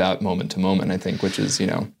most about moment to moment, I think, which is,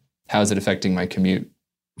 how is it affecting my commute?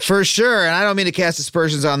 For sure. And I don't mean to cast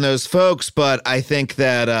aspersions on those folks, but I think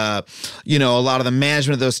that, a lot of the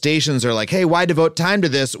management of those stations are like, hey, why devote time to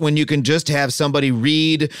this when you can just have somebody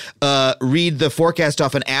read the forecast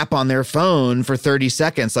off an app on their phone for 30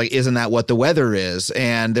 seconds? Like, isn't that what the weather is?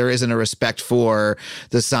 And there isn't a respect for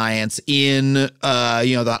the science in,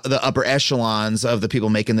 the upper echelons of the people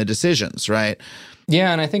making the decisions, right?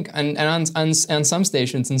 Yeah, and I think and on some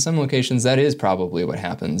stations, in some locations, that is probably what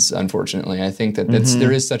happens, unfortunately. I think that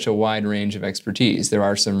there is such a wide range of expertise. There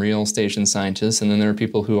are some real station scientists, and then there are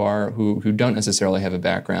people who don't necessarily have a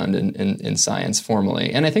background in science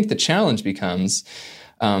formally. And I think the challenge becomes,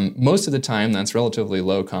 most of the time, that's relatively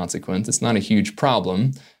low consequence. It's not a huge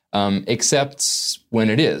problem, except when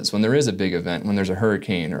there is a big event, when there's a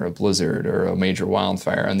hurricane or a blizzard or a major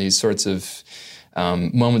wildfire, and these sorts of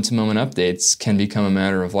moment-to-moment updates can become a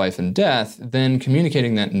matter of life and death, then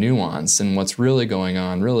communicating that nuance and what's really going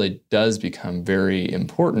on really does become very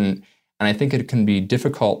important. And I think it can be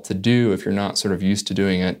difficult to do if you're not sort of used to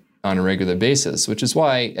doing it on a regular basis, which is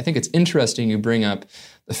why I think it's interesting you bring up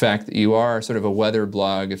the fact that you are sort of a weather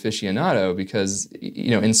blog aficionado, because,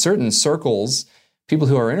 in certain circles, people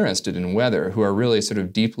who are interested in weather, who are really sort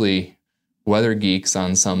of deeply weather geeks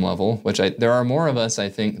on some level, which there are more of us, I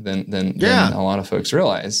think, than a lot of folks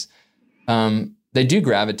realize. They do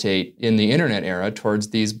gravitate in the internet era towards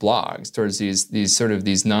these blogs, towards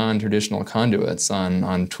these non-traditional conduits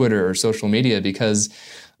on Twitter or social media, because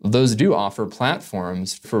those do offer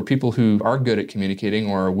platforms for people who are good at communicating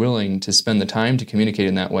or are willing to spend the time to communicate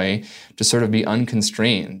in that way, to sort of be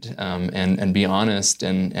unconstrained and be honest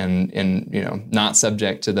and not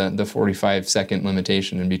subject to the 45-second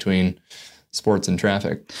limitation in between sports and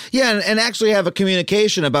traffic. Yeah, and actually have a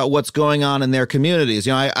communication about what's going on in their communities.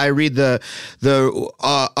 I read the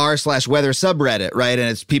r/weather subreddit, right? And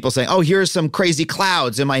it's people saying, oh, here's some crazy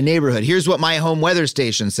clouds in my neighborhood. Here's what my home weather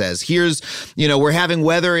station says. Here's, we're having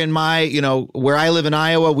weather in my, where I live in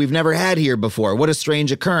Iowa, we've never had here before. What a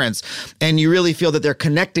strange occurrence. And you really feel that they're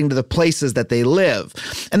connecting to the places that they live.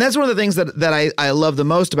 And that's one of the things that I love the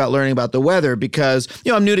most about learning about the weather, because,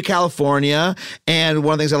 I'm new to California. And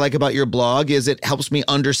one of the things I like about your blog is it helps me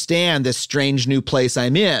understand this strange new place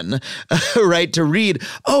I'm in, right? To read,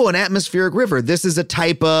 an atmospheric river. This is a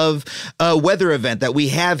type of weather event that we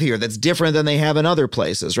have here that's different than they have in other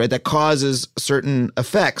places, right? That causes certain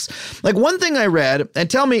effects. Like one thing I read, and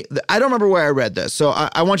tell me, I don't remember where I read this, so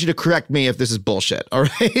I want you to correct me if this is bullshit, all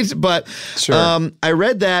right? But sure. I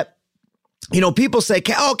read that, people say,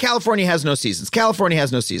 California has no seasons. California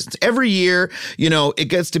has no seasons. Every year, it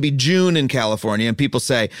gets to be June in California, and people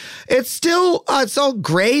say, it's all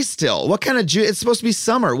gray still. What kind of June? It's supposed to be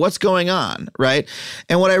summer. What's going on, right?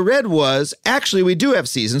 And what I read was, actually, we do have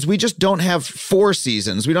seasons. We just don't have 4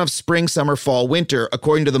 seasons. We don't have spring, summer, fall, winter,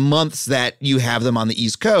 according to the months that you have them on the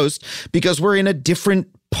East Coast, because we're in a different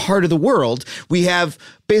part of the world. We have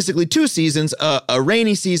basically 2 seasons, a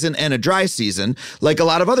rainy season and a dry season, like a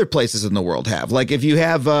lot of other places in the world have. Like if you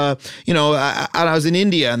have, I was in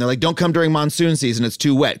India and they're like, don't come during monsoon season, it's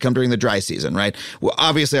too wet, come during the dry season, right? Well,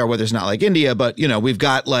 obviously our weather's not like India, but we've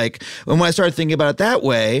got like, when I started thinking about it that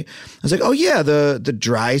way, I was like, oh yeah, the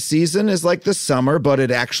dry season is like the summer, but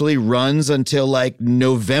it actually runs until like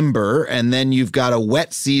November. And then you've got a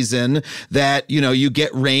wet season that, you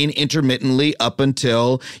get rain intermittently up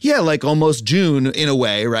until, like almost June in a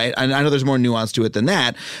way, right? And I know there's more nuance to it than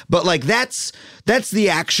that, but like that's the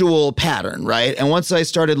actual pattern, right? And once I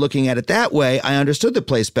started looking at it that way, I understood the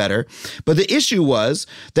place better. But the issue was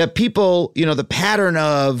that people, the pattern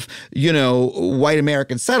of, white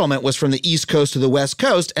American settlement was from the East Coast to the West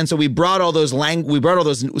Coast. And so we brought all those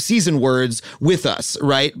season words with us,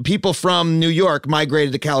 right? People from New York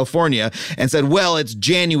migrated to California and said, well, it's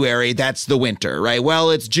January, that's the winter, right?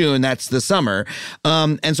 Well, it's June, that's the summer.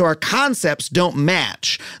 And so our concepts don't match.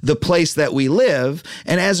 match the place that we live.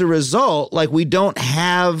 And as a result, like we don't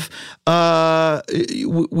have, we're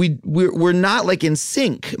not like in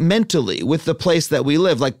sync mentally with the place that we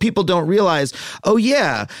live. Like people don't realize, oh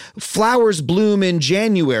yeah, flowers bloom in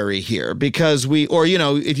January here because or, you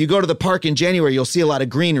know, if you go to the park in January, you'll see a lot of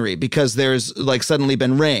greenery because there's like suddenly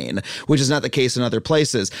been rain, which is not the case in other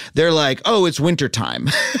places. They're like, oh, it's wintertime.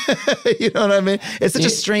 You know what I mean? It's such a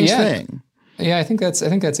strange thing. Yeah, I think that's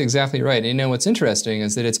exactly right. And, you know, what's interesting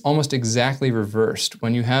is that it's almost exactly reversed.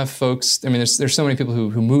 When you have folks, I mean, there's so many people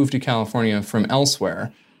who move to California from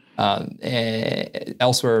elsewhere,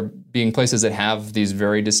 elsewhere being places that have these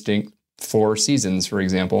very distinct 4 seasons, for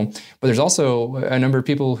example. But there's also a number of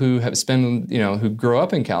people who have who grow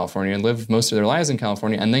up in California and live most of their lives in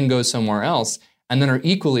California and then go somewhere else and then are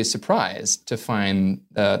equally surprised to find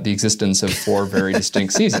the existence of 4 very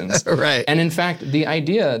distinct seasons. Right. And in fact, the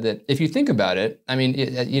idea that if you think about it, I mean,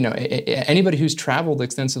 anybody who's traveled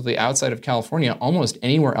extensively outside of California, almost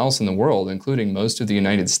anywhere else in the world, including most of the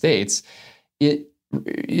United States,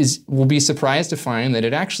 will be surprised to find that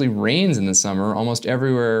it actually rains in the summer almost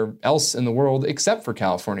everywhere else in the world except for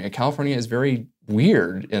California. California is very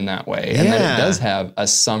weird in that way, and that it does have a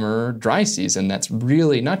summer dry season that's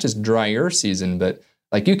really not just drier season, but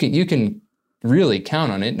like you can really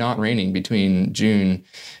count on it not raining between June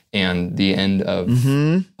and the end of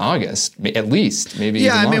August, at least, maybe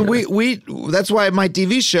even longer. I mean, we that's why my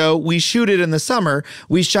TV show, we shoot it in the summer.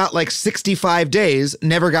 We shot like 65 days,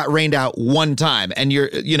 never got rained out one time. And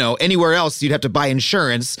anywhere else, you'd have to buy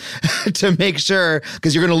insurance to make sure,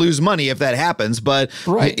 because you're going to lose money if that happens. But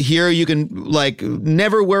here you can, like,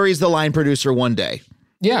 never worries the line producer one day.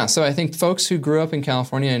 Yeah, so I think folks who grew up in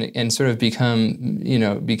California and sort of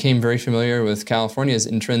became very familiar with California's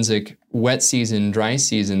intrinsic wet season, dry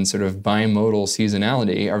season, sort of bimodal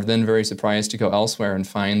seasonality are then very surprised to go elsewhere and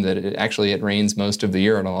find that it rains most of the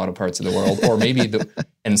year in a lot of parts of the world. Or maybe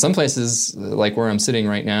in some places, like where I'm sitting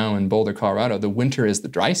right now in Boulder, Colorado, the winter is the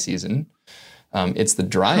dry season. It's the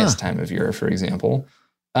driest time of year, for example.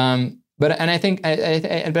 But I think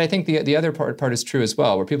the other part is true as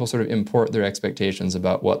well, where people sort of import their expectations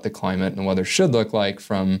about what the climate and weather should look like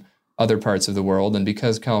from other parts of the world. And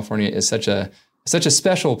because California is such a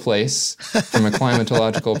special place from a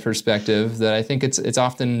climatological perspective, that I think it's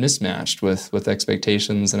often mismatched with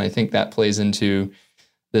expectations. And I think that plays into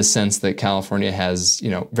the sense that California has,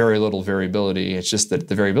 very little variability. It's just that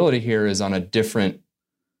the variability here is on a different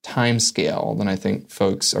time scale than I think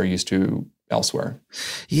folks are used to elsewhere.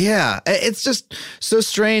 Yeah, it's just so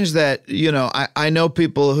strange that, I know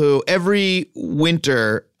people who every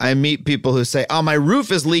winter I meet people who say, oh, my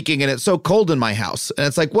roof is leaking and it's so cold in my house. And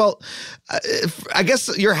it's like, well, I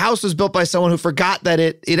guess your house was built by someone who forgot that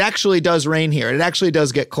it actually does rain here. It actually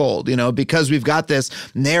does get cold, because we've got this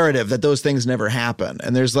narrative that those things never happen.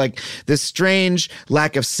 And there's like this strange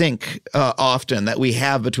lack of sync often that we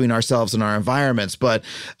have between ourselves and our environments. But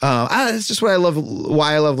it's just why I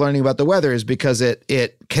love learning about the weather, is because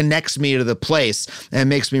it connects me to the place and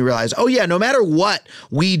makes me realize, oh yeah, no matter what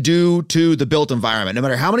we do to the built environment, no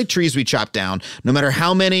matter how many trees we chop down, no matter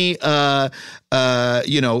how many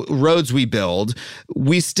roads we build,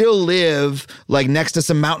 we still live like next to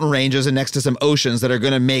some mountain ranges and next to some oceans that are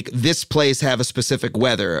going to make this place have a specific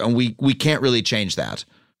weather, and we can't really change that.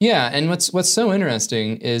 Yeah, and what's so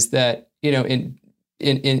interesting is that in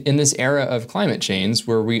this era of climate change,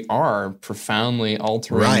 where we are profoundly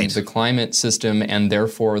altering the climate system and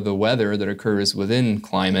therefore the weather that occurs within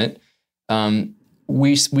climate,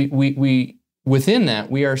 we within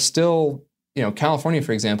that, we are still, California,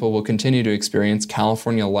 for example, will continue to experience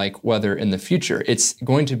California-like weather in the future. It's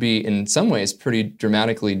going to be, in some ways, pretty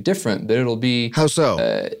dramatically different, but it'll be... How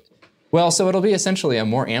so? So it'll be essentially a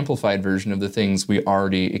more amplified version of the things we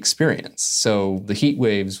already experience. So the heat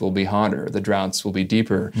waves will be hotter, the droughts will be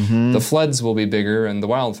deeper, the floods will be bigger, and the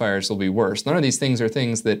wildfires will be worse. None of these things are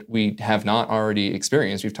things that we have not already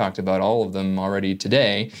experienced. We've talked about all of them already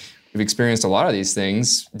today. We've experienced a lot of these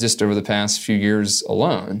things just over the past few years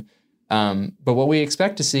alone. But what we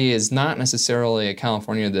expect to see is not necessarily a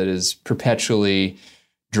California that is perpetually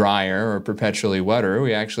drier or perpetually wetter.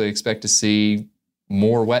 We actually expect to see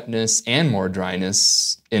more wetness and more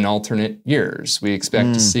dryness in alternate years. We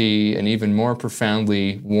expect to see an even more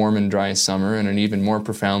profoundly warm and dry summer and an even more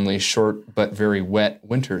profoundly short but very wet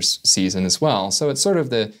winter season as well. So it's sort of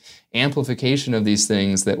the amplification of these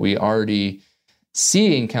things that we already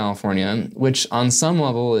see in California, which on some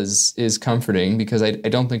level is comforting because I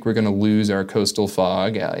don't think we're going to lose our coastal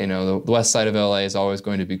fog. The west side of LA is always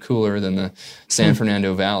going to be cooler than the San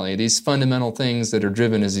Fernando Valley. These fundamental things that are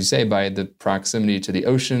driven, as you say, by the proximity to the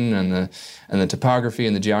ocean and the topography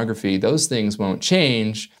and the geography, those things won't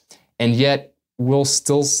change. And yet we'll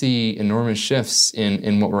still see enormous shifts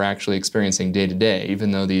in what we're actually experiencing day to day,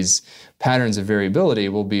 even though these patterns of variability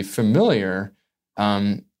will be familiar.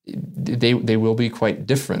 They will be quite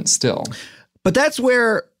different still. But that's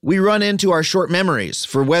where we run into our short memories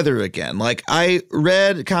for weather again. Like, I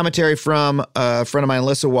read commentary from a friend of mine,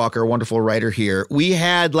 Alyssa Walker, a wonderful writer here. We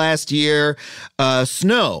had last year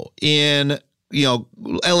snow in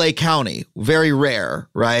LA County, very rare,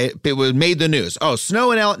 right? It made the news. Oh,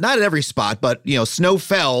 snow in LA, not at every spot, but, snow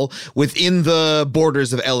fell within the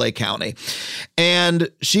borders of LA County. And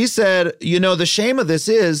she said, the shame of this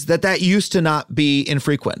is that used to not be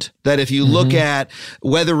infrequent. That if you look at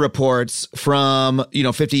weather reports from,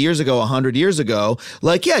 50 years ago, 100 years ago,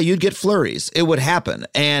 you'd get flurries. It would happen.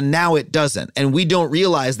 And now it doesn't. And we don't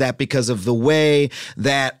realize that because of the way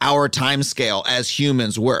that our time scale as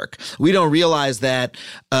humans work. We don't realize that,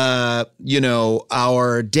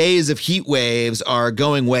 our days of heat waves are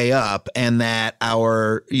going way up and that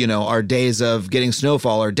our days of getting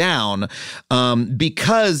snowfall are down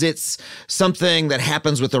because it's something that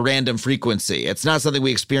happens with a random frequency. It's not something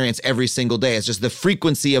we experience every single day. It's just the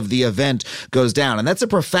frequency of the event goes down. And that's a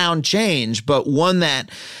profound change, but one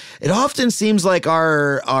that it often seems like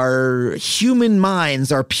our human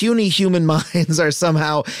minds, our puny human minds, are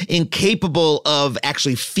somehow incapable of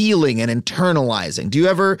actually feeling and internalizing. Do you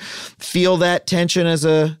ever feel that tension as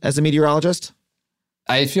a meteorologist?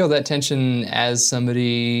 I feel that tension as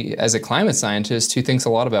a climate scientist who thinks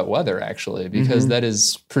a lot about weather, actually, because that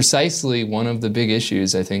is precisely one of the big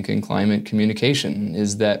issues, I think, in climate communication,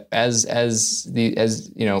 is that as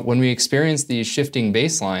when we experience these shifting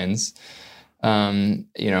baselines,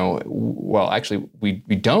 actually,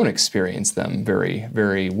 we don't experience them very,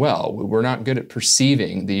 very well. We're not good at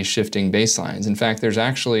perceiving these shifting baselines. In fact, there's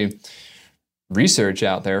actually research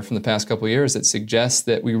out there from the past couple of years that suggests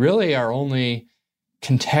that we really are only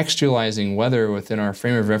contextualizing weather within our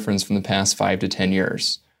frame of reference from the past 5 to 10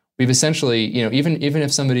 years. We've essentially, even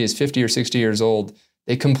if somebody is 50 or 60 years old,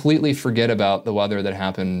 they completely forget about the weather that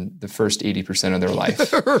happened the first 80% of their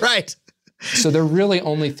life. Right. So they're really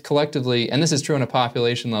only collectively, and this is true on a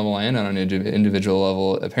population level and on an individual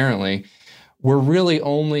level, apparently, we're really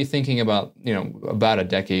only thinking about, about a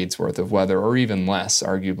decade's worth of weather, or even less,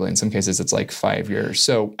 arguably. In some cases, it's like 5 years.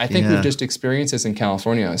 So I think we've just experienced this in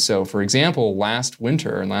California. So, for example, last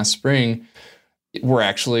winter and last spring were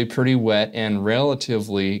actually pretty wet and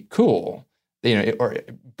relatively cool.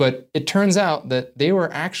 But it turns out that they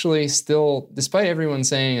were actually still, despite everyone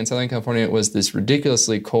saying in Southern California it was this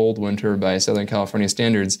ridiculously cold winter by Southern California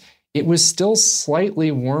standards, it was still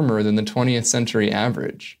slightly warmer than the 20th century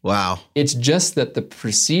average. Wow. It's just that the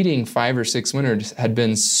preceding 5 or 6 winters had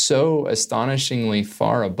been so astonishingly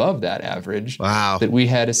far above that average that we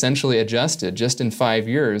had essentially adjusted just in 5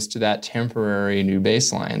 years to that temporary new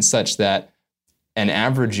baseline, such that an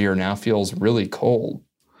average year now feels really cold.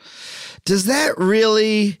 Does that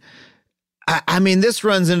really, this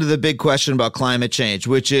runs into the big question about climate change,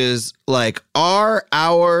 which is are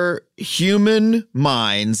our human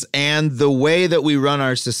minds and the way that we run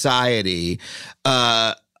our society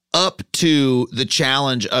up to the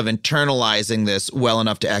challenge of internalizing this well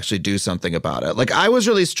enough to actually do something about it? I was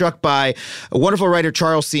really struck by a wonderful writer,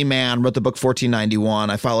 Charles C. Mann, wrote the book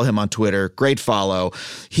 1491. I follow him on Twitter. Great follow.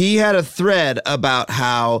 He had a thread about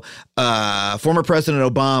how former President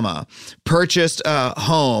Obama purchased a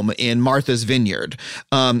home in Martha's Vineyard.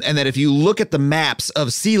 And that if you look at the maps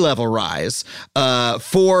of sea level rise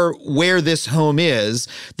for where this home is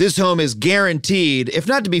guaranteed, if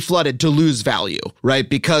not to be flooded, to lose value, right?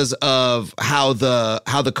 Because of how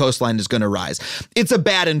the coastline is going to rise. It's a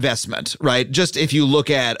bad investment, right? Just if you look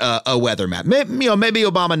at a weather map. Maybe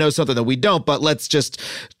Obama knows something that we don't, but let's just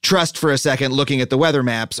trust for a second, looking at the weather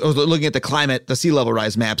maps or looking at the sea level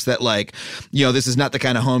rise maps, that this is not the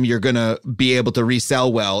kind of home you're going to be able to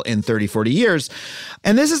resell well in 30, 40 years.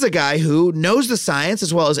 And this is a guy who knows the science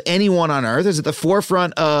as well as anyone on earth, is at the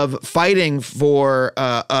forefront of fighting for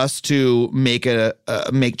us to make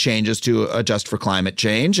changes to adjust for climate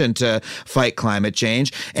change and to fight climate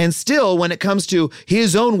change. And still, when it comes to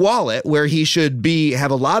his own wallet, where he should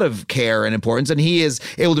have a lot of care and importance, and he is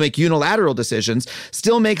able to make unilateral decisions,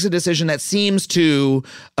 still makes a decision that seems to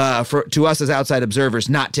us as outside observers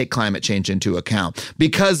not take take climate change into account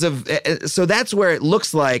because of, so that's where it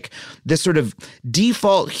looks like this sort of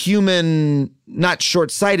default human, not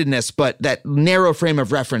short-sightedness, but that narrow frame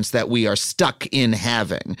of reference that we are stuck in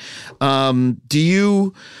having. Do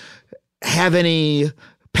you have any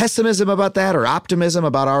pessimism about that or optimism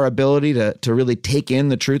about our ability to really take in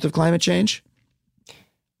the truth of climate change?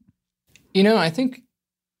 I think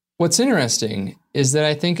what's interesting is that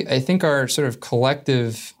I think our sort of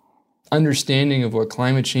collective understanding of what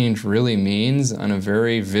climate change really means on a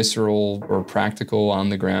very visceral or practical on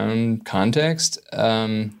the ground context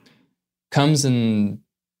comes in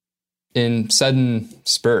sudden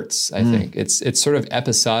spurts. I think it's sort of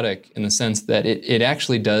episodic in the sense that it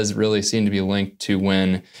actually does really seem to be linked to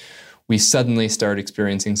when we suddenly start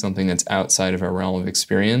experiencing something that's outside of our realm of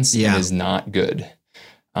experience and is not good.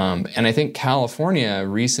 And I think California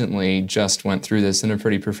recently just went through this in a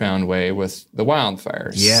pretty profound way with the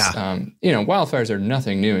wildfires. Wildfires are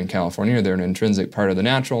nothing new in California. They're an intrinsic part of the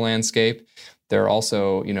natural landscape. They're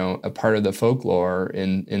also, a part of the folklore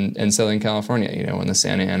in Southern California. When the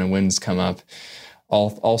Santa Ana winds come up,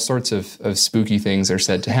 all sorts of spooky things are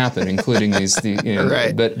said to happen, including these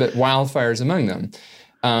right. but wildfires among them.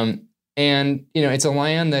 And, it's a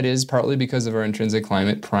land that is partly because of our intrinsic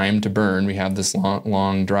climate primed to burn. We have this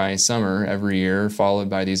long, dry summer every year, followed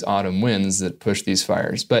by these autumn winds that push these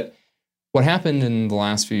fires. But what happened in the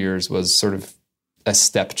last few years was sort of a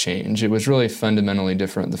step change. It was really fundamentally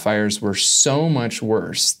different. The fires were so much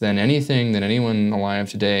worse than anything that anyone alive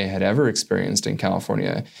today had ever experienced in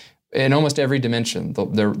California. In almost every dimension,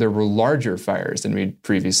 there were larger fires than we'd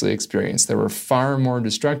previously experienced. There were far more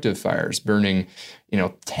destructive fires burning,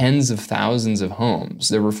 tens of thousands of homes.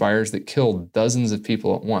 There were fires that killed dozens of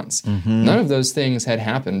people at once. Mm-hmm. None of those things had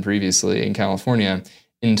happened previously in California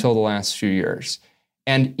until the last few years.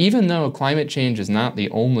 And even though climate change is not the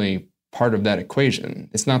only part of that equation,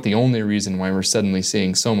 it's not the only reason why we're suddenly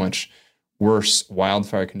seeing so much worse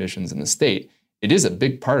wildfire conditions in the state. It is a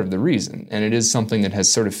big part of the reason, and it is something that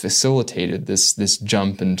has sort of facilitated this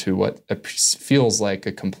jump into what feels like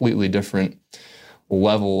a completely different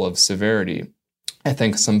level of severity. I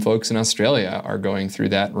think some folks in Australia are going through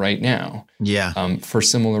that right now for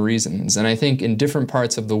similar reasons. And I think in different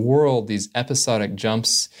parts of the world, these episodic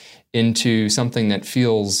jumps into something that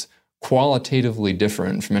feels qualitatively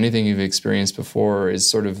different from anything you've experienced before is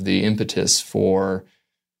sort of the impetus for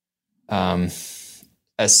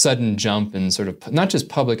a sudden jump in sort of not just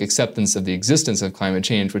public acceptance of the existence of climate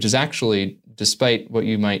change, which is actually, despite what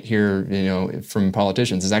you might hear, from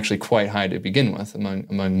politicians, is actually quite high to begin with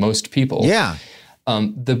among most people. Yeah.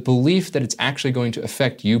 The belief that it's actually going to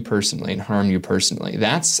affect you personally and harm you personally,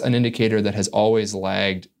 that's an indicator that has always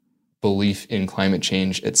lagged belief in climate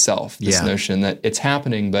change itself. This notion that it's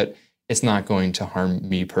happening, but it's not going to harm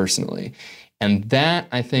me personally. And that,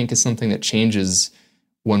 I think, is something that changes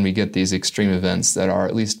when we get these extreme events that are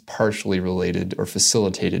at least partially related or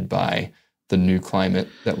facilitated by the new climate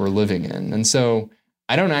that we're living in. And so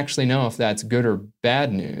I don't actually know if that's good or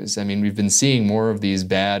bad news. I mean, we've been seeing more of these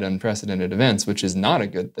bad, unprecedented events, which is not a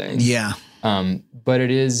good thing. Yeah. But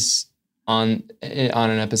it is on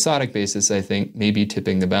an episodic basis, I think, maybe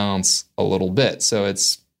tipping the balance a little bit. So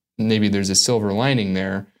it's maybe there's a silver lining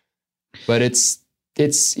there, but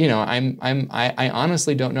I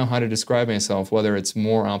honestly don't know how to describe myself, whether it's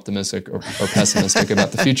more optimistic or pessimistic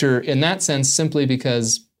about the future in that sense, simply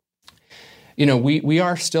because, we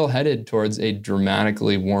are still headed towards a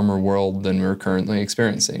dramatically warmer world than we're currently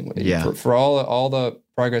experiencing. Yeah. For all the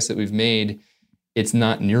progress that we've made, it's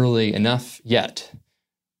not nearly enough yet.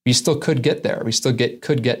 We still could get there. We still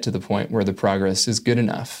could get to the point where the progress is good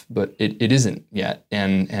enough, but it isn't yet.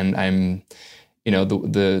 And I'm...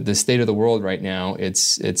 the state of the world right now,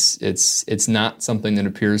 it's not something that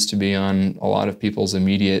appears to be on a lot of people's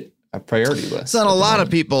immediate priority list. It's on a lot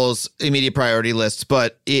of people's immediate priority lists,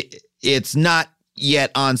 but it's not yet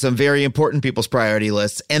on some very important people's priority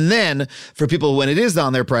lists. And then for people, when it is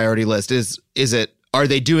on their priority list, are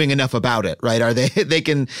they doing enough about it, right?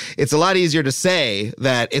 It's a lot easier to say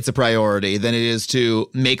that it's a priority than it is to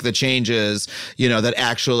make the changes, that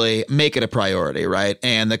actually make it a priority, right?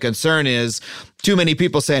 And the concern is too many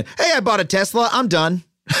people saying, hey, I bought a Tesla, I'm done.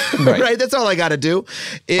 Right? That's all I got to do.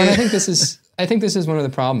 And I think this is one of the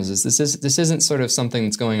problems is this isn't sort of something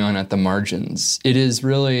that's going on at the margins. It is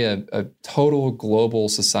really a total global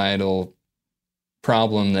societal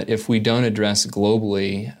problem that if we don't address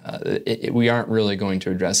globally, we aren't really going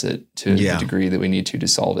to address it to the degree that we need to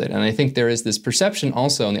solve it. And I think there is this perception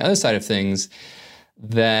also on the other side of things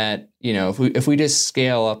that, if we just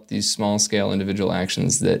scale up these small scale individual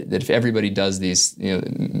actions, that if everybody does these,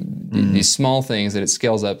 these small things that it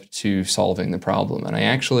scales up to solving the problem. And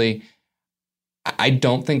I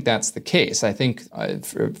don't think that's the case. I think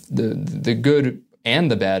the good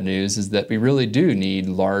and the bad news is that we really do need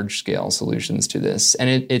large-scale solutions to this.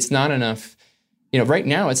 And it's not enough. Right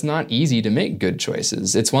now it's not easy to make good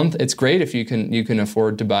choices. It's great if you can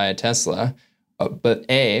afford to buy a Tesla, but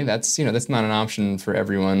that's not an option for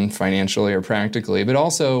everyone financially or practically. But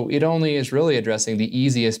also, it only is really addressing the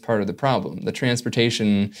easiest part of the problem. The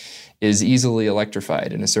transportation is easily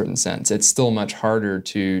electrified in a certain sense. It's still much harder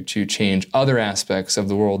to change other aspects of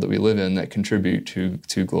the world that we live in that contribute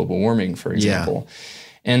to global warming, for example. Yeah.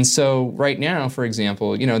 And so right now, for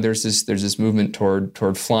example, there's this movement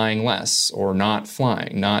toward flying less or not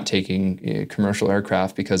flying, not taking commercial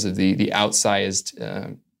aircraft because of the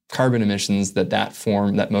outsized carbon emissions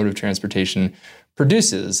that mode of transportation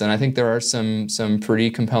produces. And I think there are some pretty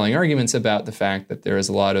compelling arguments about the fact that there is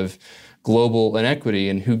a lot of global inequity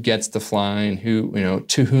in who gets to fly and who,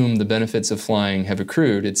 to whom the benefits of flying have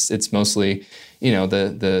accrued. It's mostly,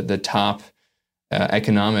 the top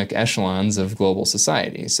economic echelons of global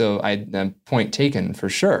society. So point taken for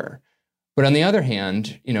sure. But on the other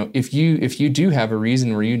hand, if you do have a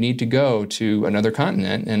reason where you need to go to another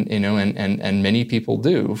continent, and many people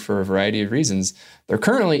do for a variety of reasons, there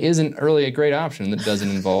currently isn't really a great option that doesn't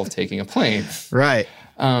involve taking a plane. Right.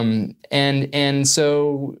 And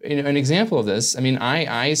so an example of this,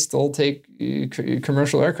 I still take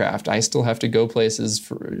commercial aircraft. I still have to go places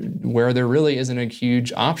where there really isn't a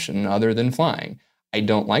huge option other than flying. I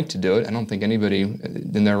don't like to do it. I don't think anybody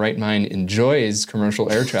in their right mind enjoys commercial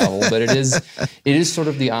air travel, but it is sort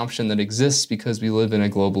of the option that exists because we live in a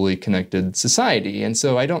globally connected society. And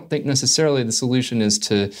so I don't think necessarily the solution is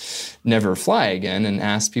to never fly again and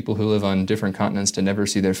ask people who live on different continents to never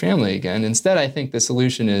see their family again. Instead, I think the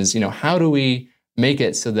solution is, how do we make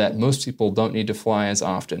it so that most people don't need to fly as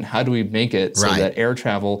often? How do we make it so that air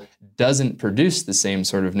travel doesn't produce the same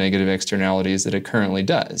sort of negative externalities that it currently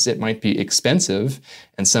does? It might be expensive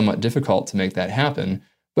and somewhat difficult to make that happen,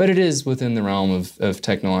 but it is within the realm of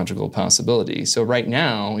technological possibility. So right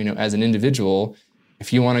now, as an individual,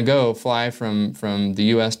 if you want to go fly from the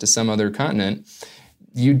US to some other continent,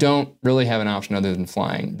 you don't really have an option other than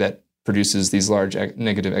flying that produces these large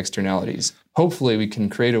negative externalities. Hopefully, we can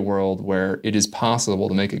create a world where it is possible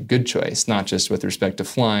to make a good choice, not just with respect to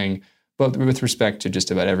flying, but with respect to just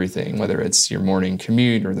about everything, whether it's your morning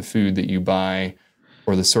commute or the food that you buy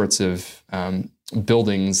or the sorts of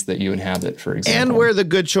buildings that you inhabit, for example. And where the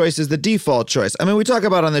good choice is the default choice. We talk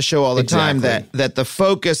about on the show all the time that the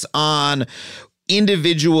focus on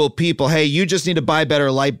individual people, hey, you just need to buy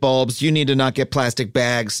better light bulbs, you need to not get plastic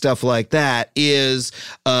bags, stuff like that, is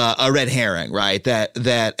a red herring, right?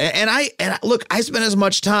 Look, I spend as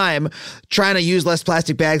much time trying to use less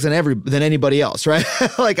plastic bags than anybody else, right?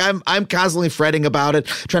 Like I'm constantly fretting about it,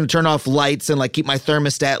 trying to turn off lights and keep my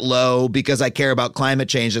thermostat low because I care about climate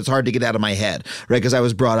change. It's hard to get out of my head, right? Because I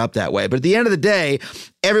was brought up that way. But at the end of the day,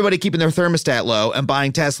 everybody keeping their thermostat low and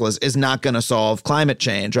buying Teslas is not going to solve climate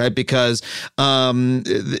change, right? Because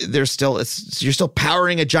you're still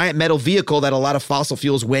powering a giant metal vehicle that a lot of fossil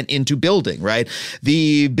fuels went into building, right?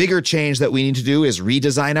 The bigger change that we need to do is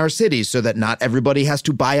redesign our cities so that not everybody has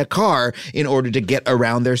to buy a car in order to get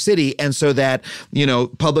around their city, and so that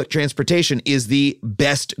public transportation is the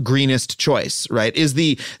best, greenest choice, right? Is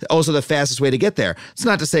also the fastest way to get there. It's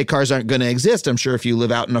not to say cars aren't going to exist. I'm sure if you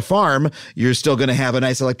live out in a farm, you're still going to have a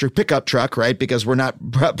nice electric pickup truck, right? Because we're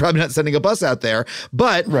probably not sending a bus out there.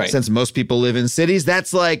 But since most people live in cities,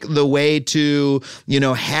 that's the way to,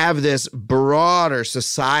 have this broader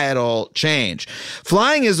societal change.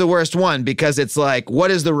 Flying is the worst one because it's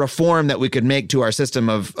what is the reform that we could make to our system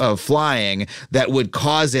of flying that would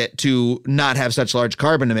cause it to not have such large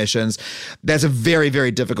carbon emissions? That's a very,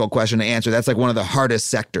 very difficult question to answer. That's one of the hardest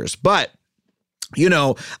sectors. But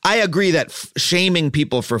I agree that shaming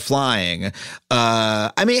people for flying,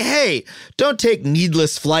 hey, don't take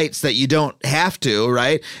needless flights that you don't have to,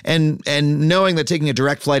 right? And knowing that taking a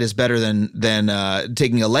direct flight is better than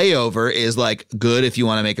taking a layover is good if you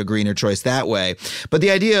want to make a greener choice that way. But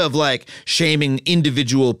the idea of shaming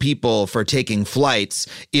individual people for taking flights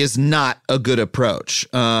is not a good approach.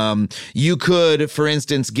 You could, for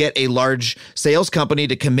instance, get a large sales company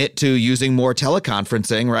to commit to using more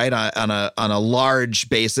teleconferencing, right? On a large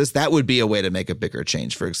basis. That would be a way to make a bigger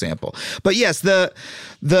change, for example. But yes, the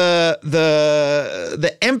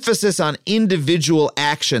emphasis on individual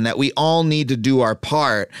action, that we all need to do our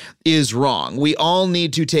part, is wrong. We all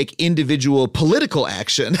need to take individual political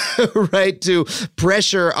action, right, to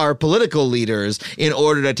pressure our political leaders in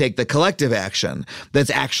order to take the collective action that's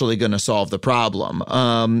actually going to solve the problem.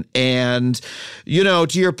 And, you know,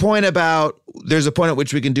 to your point about there's a point at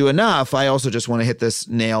which we can do enough, I also just want to hit this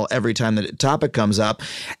nail every time the topic comes up.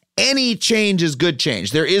 Any change is good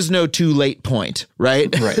change. There is no too late point,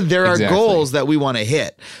 right? There are goals that we want to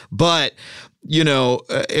hit. But, you know,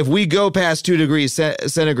 if we go past 2 degrees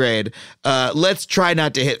centigrade, let's try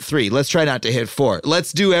not to hit 3. Let's try not to hit 4.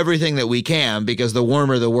 Let's do everything that we can, because the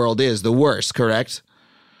warmer the world is, the worse, correct?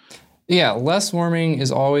 Yeah, less warming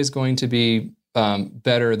is always going to be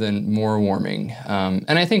better than more warming.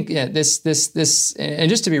 And I think this, and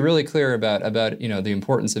just to be really clear about you know, the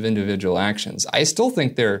importance of individual actions, I still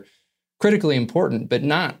think they're critically important, but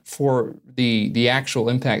not for the actual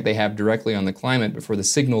impact they have directly on the climate, but for the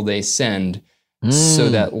signal they send so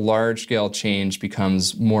that large-scale change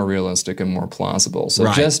becomes more realistic and more plausible.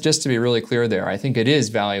 So just to be really clear there, I think it is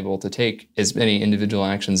valuable to take as many individual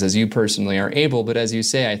actions as you personally are able. But as you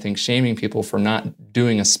say, I think shaming people for not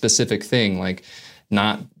doing a specific thing, like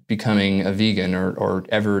not becoming a vegan or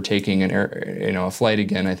ever taking a flight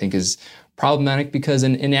again, I think is problematic, because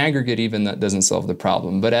in aggregate, even that doesn't solve the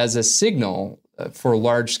problem. But as a signal for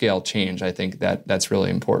large-scale change, I think that's really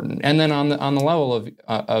important. And then on the level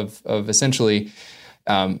of essentially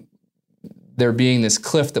there being this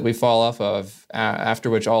cliff that we fall off of after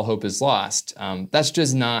which all hope is lost, that's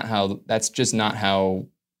just not how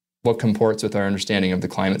what comports with our understanding of the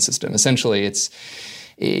climate system. Essentially, it's,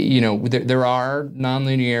 you know, there are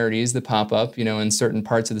nonlinearities that pop up, you know, in certain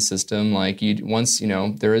parts of the system. Like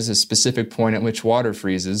there is a specific point at which water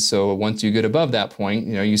freezes. So once you get above that point,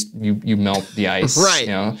 you know, you melt the ice. Right.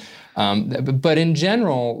 You know, but in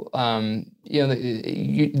general, you know,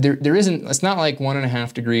 there isn't. It's not like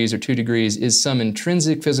 1.5 degrees or 2 degrees is some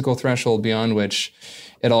intrinsic physical threshold beyond which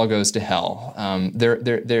it all goes to hell.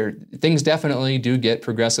 Things definitely do get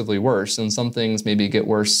progressively worse, and some things maybe get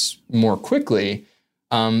worse more quickly.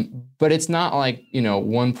 But it's not like, you know,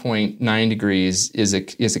 1.9 degrees is a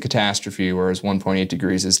catastrophe, whereas 1.8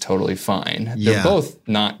 degrees is totally fine. Yeah. They're both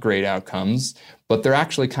not great outcomes, but they're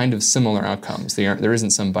actually kind of similar outcomes. There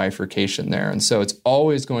isn't some bifurcation there. And so it's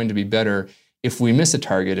always going to be better if we miss a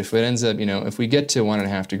target. If it ends up, you know, if we get to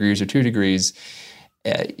 1.5 degrees or 2 degrees,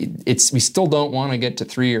 we still don't want to get to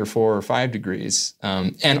 3 or 4 or 5 degrees.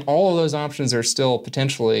 And all of those options are still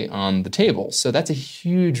potentially on the table. So that's a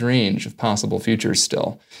huge range of possible futures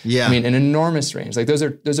still. Yeah. I mean, an enormous range. Like those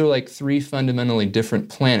are like 3 fundamentally different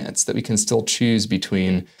planets that we can still choose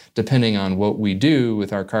between, depending on what we do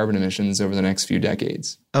with our carbon emissions over the next few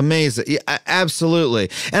decades. Amazing. Yeah, absolutely.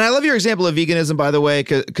 And I love your example of veganism, by the way,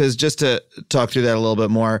 because just to talk through that a little bit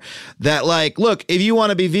more, that like, look, if you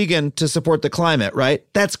want to be vegan to support the climate, right,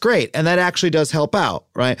 that's great. And that actually does help out,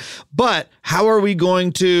 right? But how are we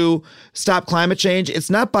going to stop climate change? It's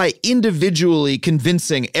not by individually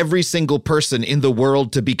convincing every single person in the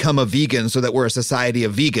world to become a vegan so that we're a society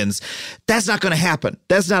of vegans. That's not going to happen.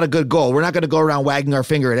 That's not a good goal. We're not going to go around wagging our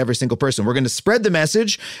finger at every single person. We're going to spread the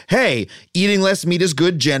message, hey, eating less meat is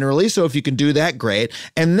good generally, so if you can do that, great.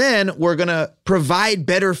 And then we're going to provide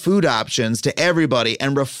better food options to everybody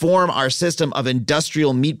and reform our system of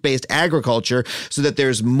industrial meat-based agriculture so that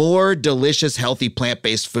there's more delicious, healthy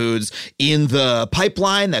plant-based foods in the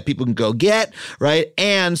pipeline that people can go get, right?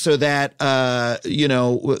 And so that,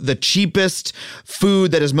 the cheapest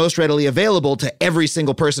food that is most readily available to every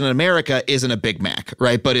single person in America isn't a Big Mac,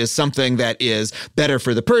 right? But is something that is better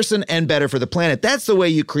for the person and better for the planet. That's the way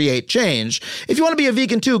you create change. If you want to be a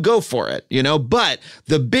vegan too, go for it, you know, but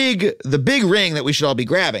the big ring that we should all be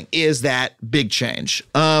grabbing is that big change.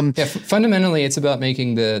 Fundamentally, it's about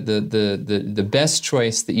making the best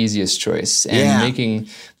choice the easiest choice, and making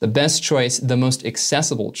the best choice the most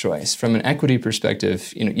accessible choice. From an equity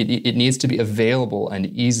perspective, you know, it needs to be available and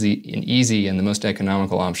easy and the most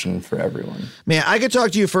economical option for everyone. Man, I could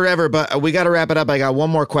talk to you forever, but we got to wrap it up. I got one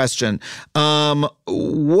more question.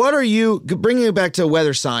 What are you bringing it back to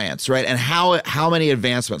weather science, right? And how many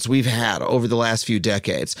advancements we've had over the last few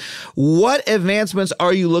decades? What advancements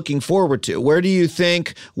are you looking forward to? Where do you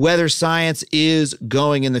think weather science is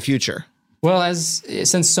going in the future? Well,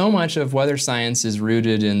 since so much of weather science is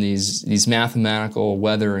rooted in these mathematical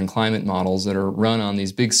weather and climate models that are run on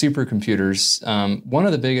these big supercomputers, one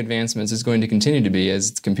of the big advancements is going to continue to be,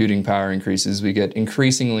 as computing power increases, we get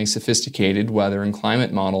increasingly sophisticated weather and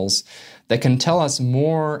climate models that can tell us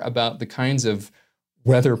more about the kinds of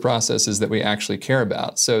weather processes that we actually care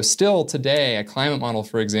about. So still today, a climate model,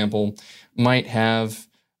 for example, might have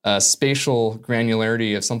spatial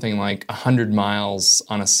granularity of something like 100 miles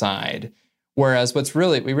on a side. Whereas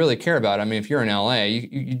we really care about, I mean, if you're in LA,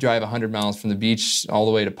 you drive 100 miles from the beach all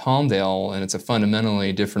the way to Palmdale, and it's a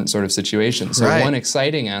fundamentally different sort of situation. So one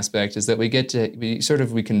exciting aspect is that we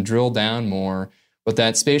can drill down more with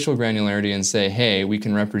that spatial granularity and say, hey, we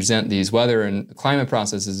can represent these weather and climate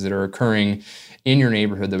processes that are occurring in your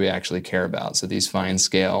neighborhood that we actually care about. So these fine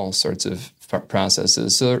scale sorts of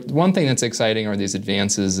processes. So one thing that's exciting are these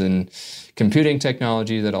advances in computing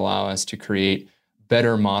technology that allow us to create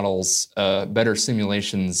better models, better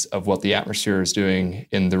simulations of what the atmosphere is doing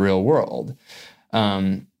in the real world.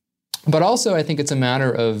 But also, I think it's a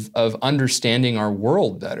matter of understanding our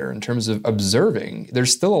world better in terms of observing.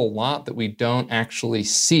 There's still a lot that we don't actually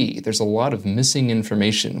see. There's a lot of missing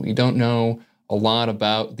information. We don't know a lot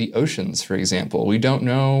about the oceans, for example. We don't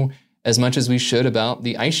know as much as we should about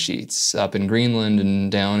the ice sheets up in Greenland and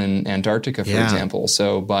down in Antarctica, for example.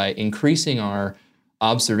 So by increasing our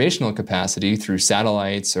observational capacity through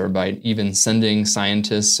satellites or by even sending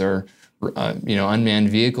scientists or unmanned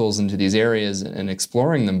vehicles into these areas and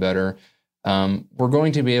exploring them better, we're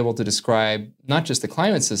going to be able to describe not just the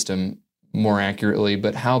climate system more accurately,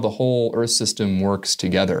 but how the whole Earth system works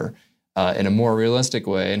together in a more realistic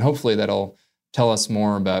way. And hopefully that'll tell us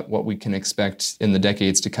more about what we can expect in the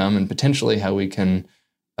decades to come and potentially how we can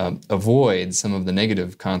avoid some of the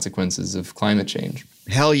negative consequences of climate change.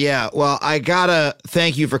 Hell yeah. Well, I gotta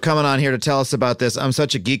thank you for coming on here to tell us about this. I'm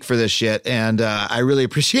such a geek for this shit, and I really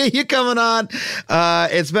appreciate you coming on.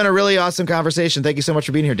 It's been a really awesome conversation. Thank you so much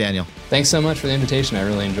for being here, Daniel. Thanks so much for the invitation. I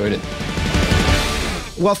really enjoyed it.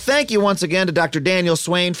 Well, thank you once again to Dr. Daniel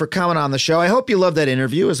Swain for coming on the show. I hope you loved that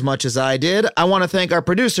interview as much as I did. I want to thank our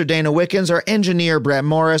producer, Dana Wickens, our engineer, Brett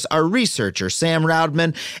Morris, our researcher, Sam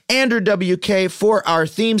Roudman, Andrew WK for our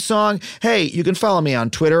theme song. Hey, you can follow me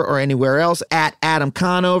on Twitter or anywhere else at Adam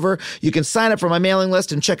Conover. You can sign up for my mailing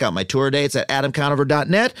list and check out my tour dates at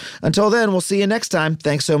adamconover.net. Until then, we'll see you next time.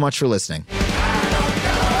 Thanks so much for listening.